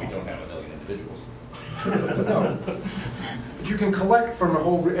 Well, we don't have 1 million individuals. No. But you can collect from a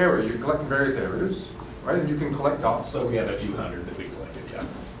whole area. You can collect from various areas, right? And you can collect dots. So we have a few hundred that we collected, yeah.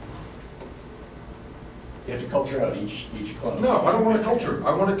 You have to culture out each clone. No, I don't want to culture.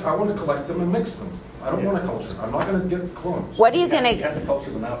 I want to collect them and mix them. I don't want to culture. I'm not going to get clones. What are you going to? You have to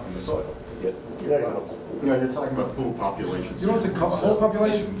culture them out from the soil to get clones. No, you're talking about pool populations. You don't have to culture whole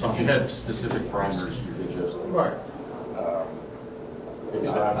population. If you had specific primers, you could just Right.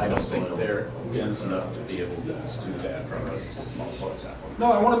 I don't think they're dense enough to be able to do that from a small soil sample.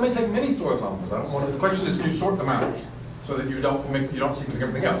 No, I want to take many soil samples. I don't want to, the question is, can you sort them out so that you don't sequence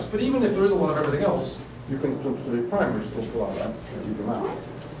everything else? But even if there is a lot of everything else, you can the primers still pull out that and keep them out.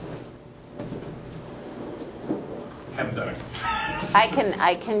 Haven't done it.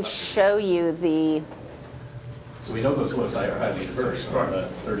 I can show you the. So we know those loci are highly diverse from the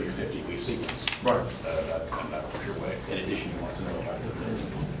 30 or 50 we've sequenced. Right. I'm not sure why. In addition, you want to know about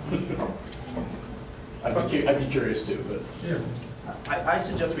it. I'd be curious too, but yeah. I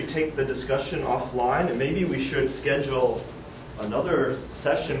suggest we take the discussion offline, and maybe we should schedule another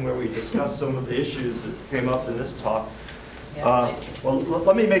session where we discuss some of the issues that came up in this talk. Well,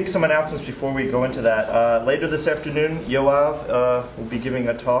 let me make some announcements before we go into that. Later this afternoon, Yoav will be giving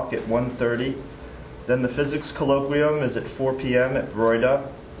a talk at 1:30. Then the physics colloquium is at 4 p.m. at Broida.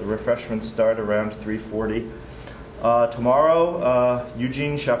 The refreshments start around 3:40. Tomorrow,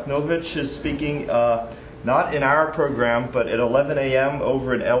 Eugene Shapnovich is speaking, not in our program, but at 11 a.m.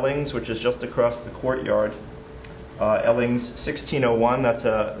 over in Ellings, which is just across the courtyard. Ellings 1601.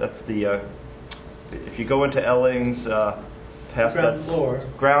 That's the if you go into Ellings, past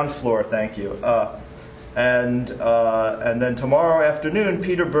ground floor. Thank you. And then tomorrow afternoon,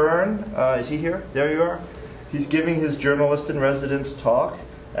 Peter Byrne, is he here? There you are. He's giving his journalist in residence talk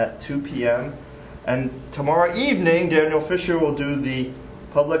at 2 p.m. And tomorrow evening, Daniel Fisher will do the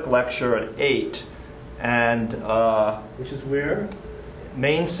public lecture at 8. And which is where?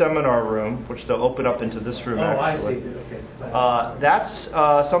 Main seminar room, which they'll open up into this room. Actually. I see. Okay. That's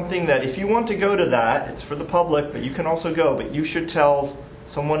something that if you want to go to that, it's for the public, but you can also go. But you should tell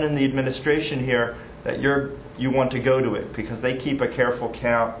someone in the administration here that you want to go to it, because they keep a careful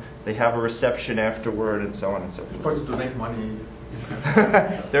count. They have a reception afterward, and so on and so forth. You're supposed to donate money.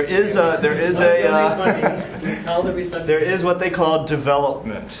 There is what they call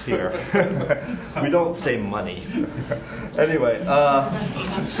development here. We don't say money. Anyway, the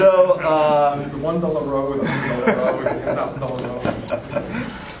 $1 row, the $2 row, the $10,000 row.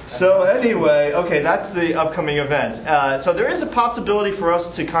 So anyway, okay, that's the upcoming event. So there is a possibility for us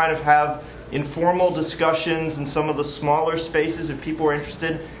to kind of have informal discussions in some of the smaller spaces if people are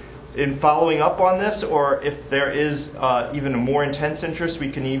interested in following up on this, or if there is even a more intense interest, we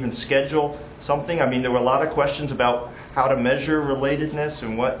can even schedule something. I mean, there were a lot of questions about how to measure relatedness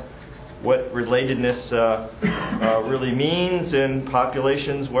and what relatedness really means in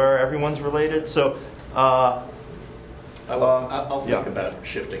populations where everyone's related. So I'll think about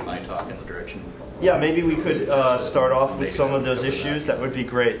shifting my talk in the direction. Yeah, maybe we could start off with some of those issues. That would be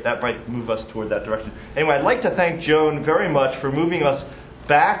great. That might move us toward that direction. Anyway, I'd like to thank Joan very much for moving us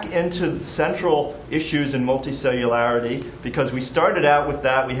back into central issues in multicellularity, because we started out with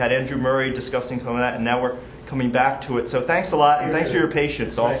that. We had Andrew Murray discussing some of that, and now we're coming back to it. So thanks a lot, and thanks for your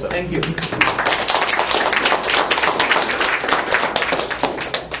patience also. Thank you.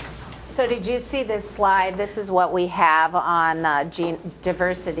 So did you see this slide? This is what we have on gene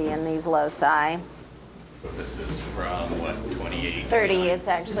diversity in these loci. So this is from, what, 28? 30. It's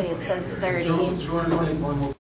actually, it says 30.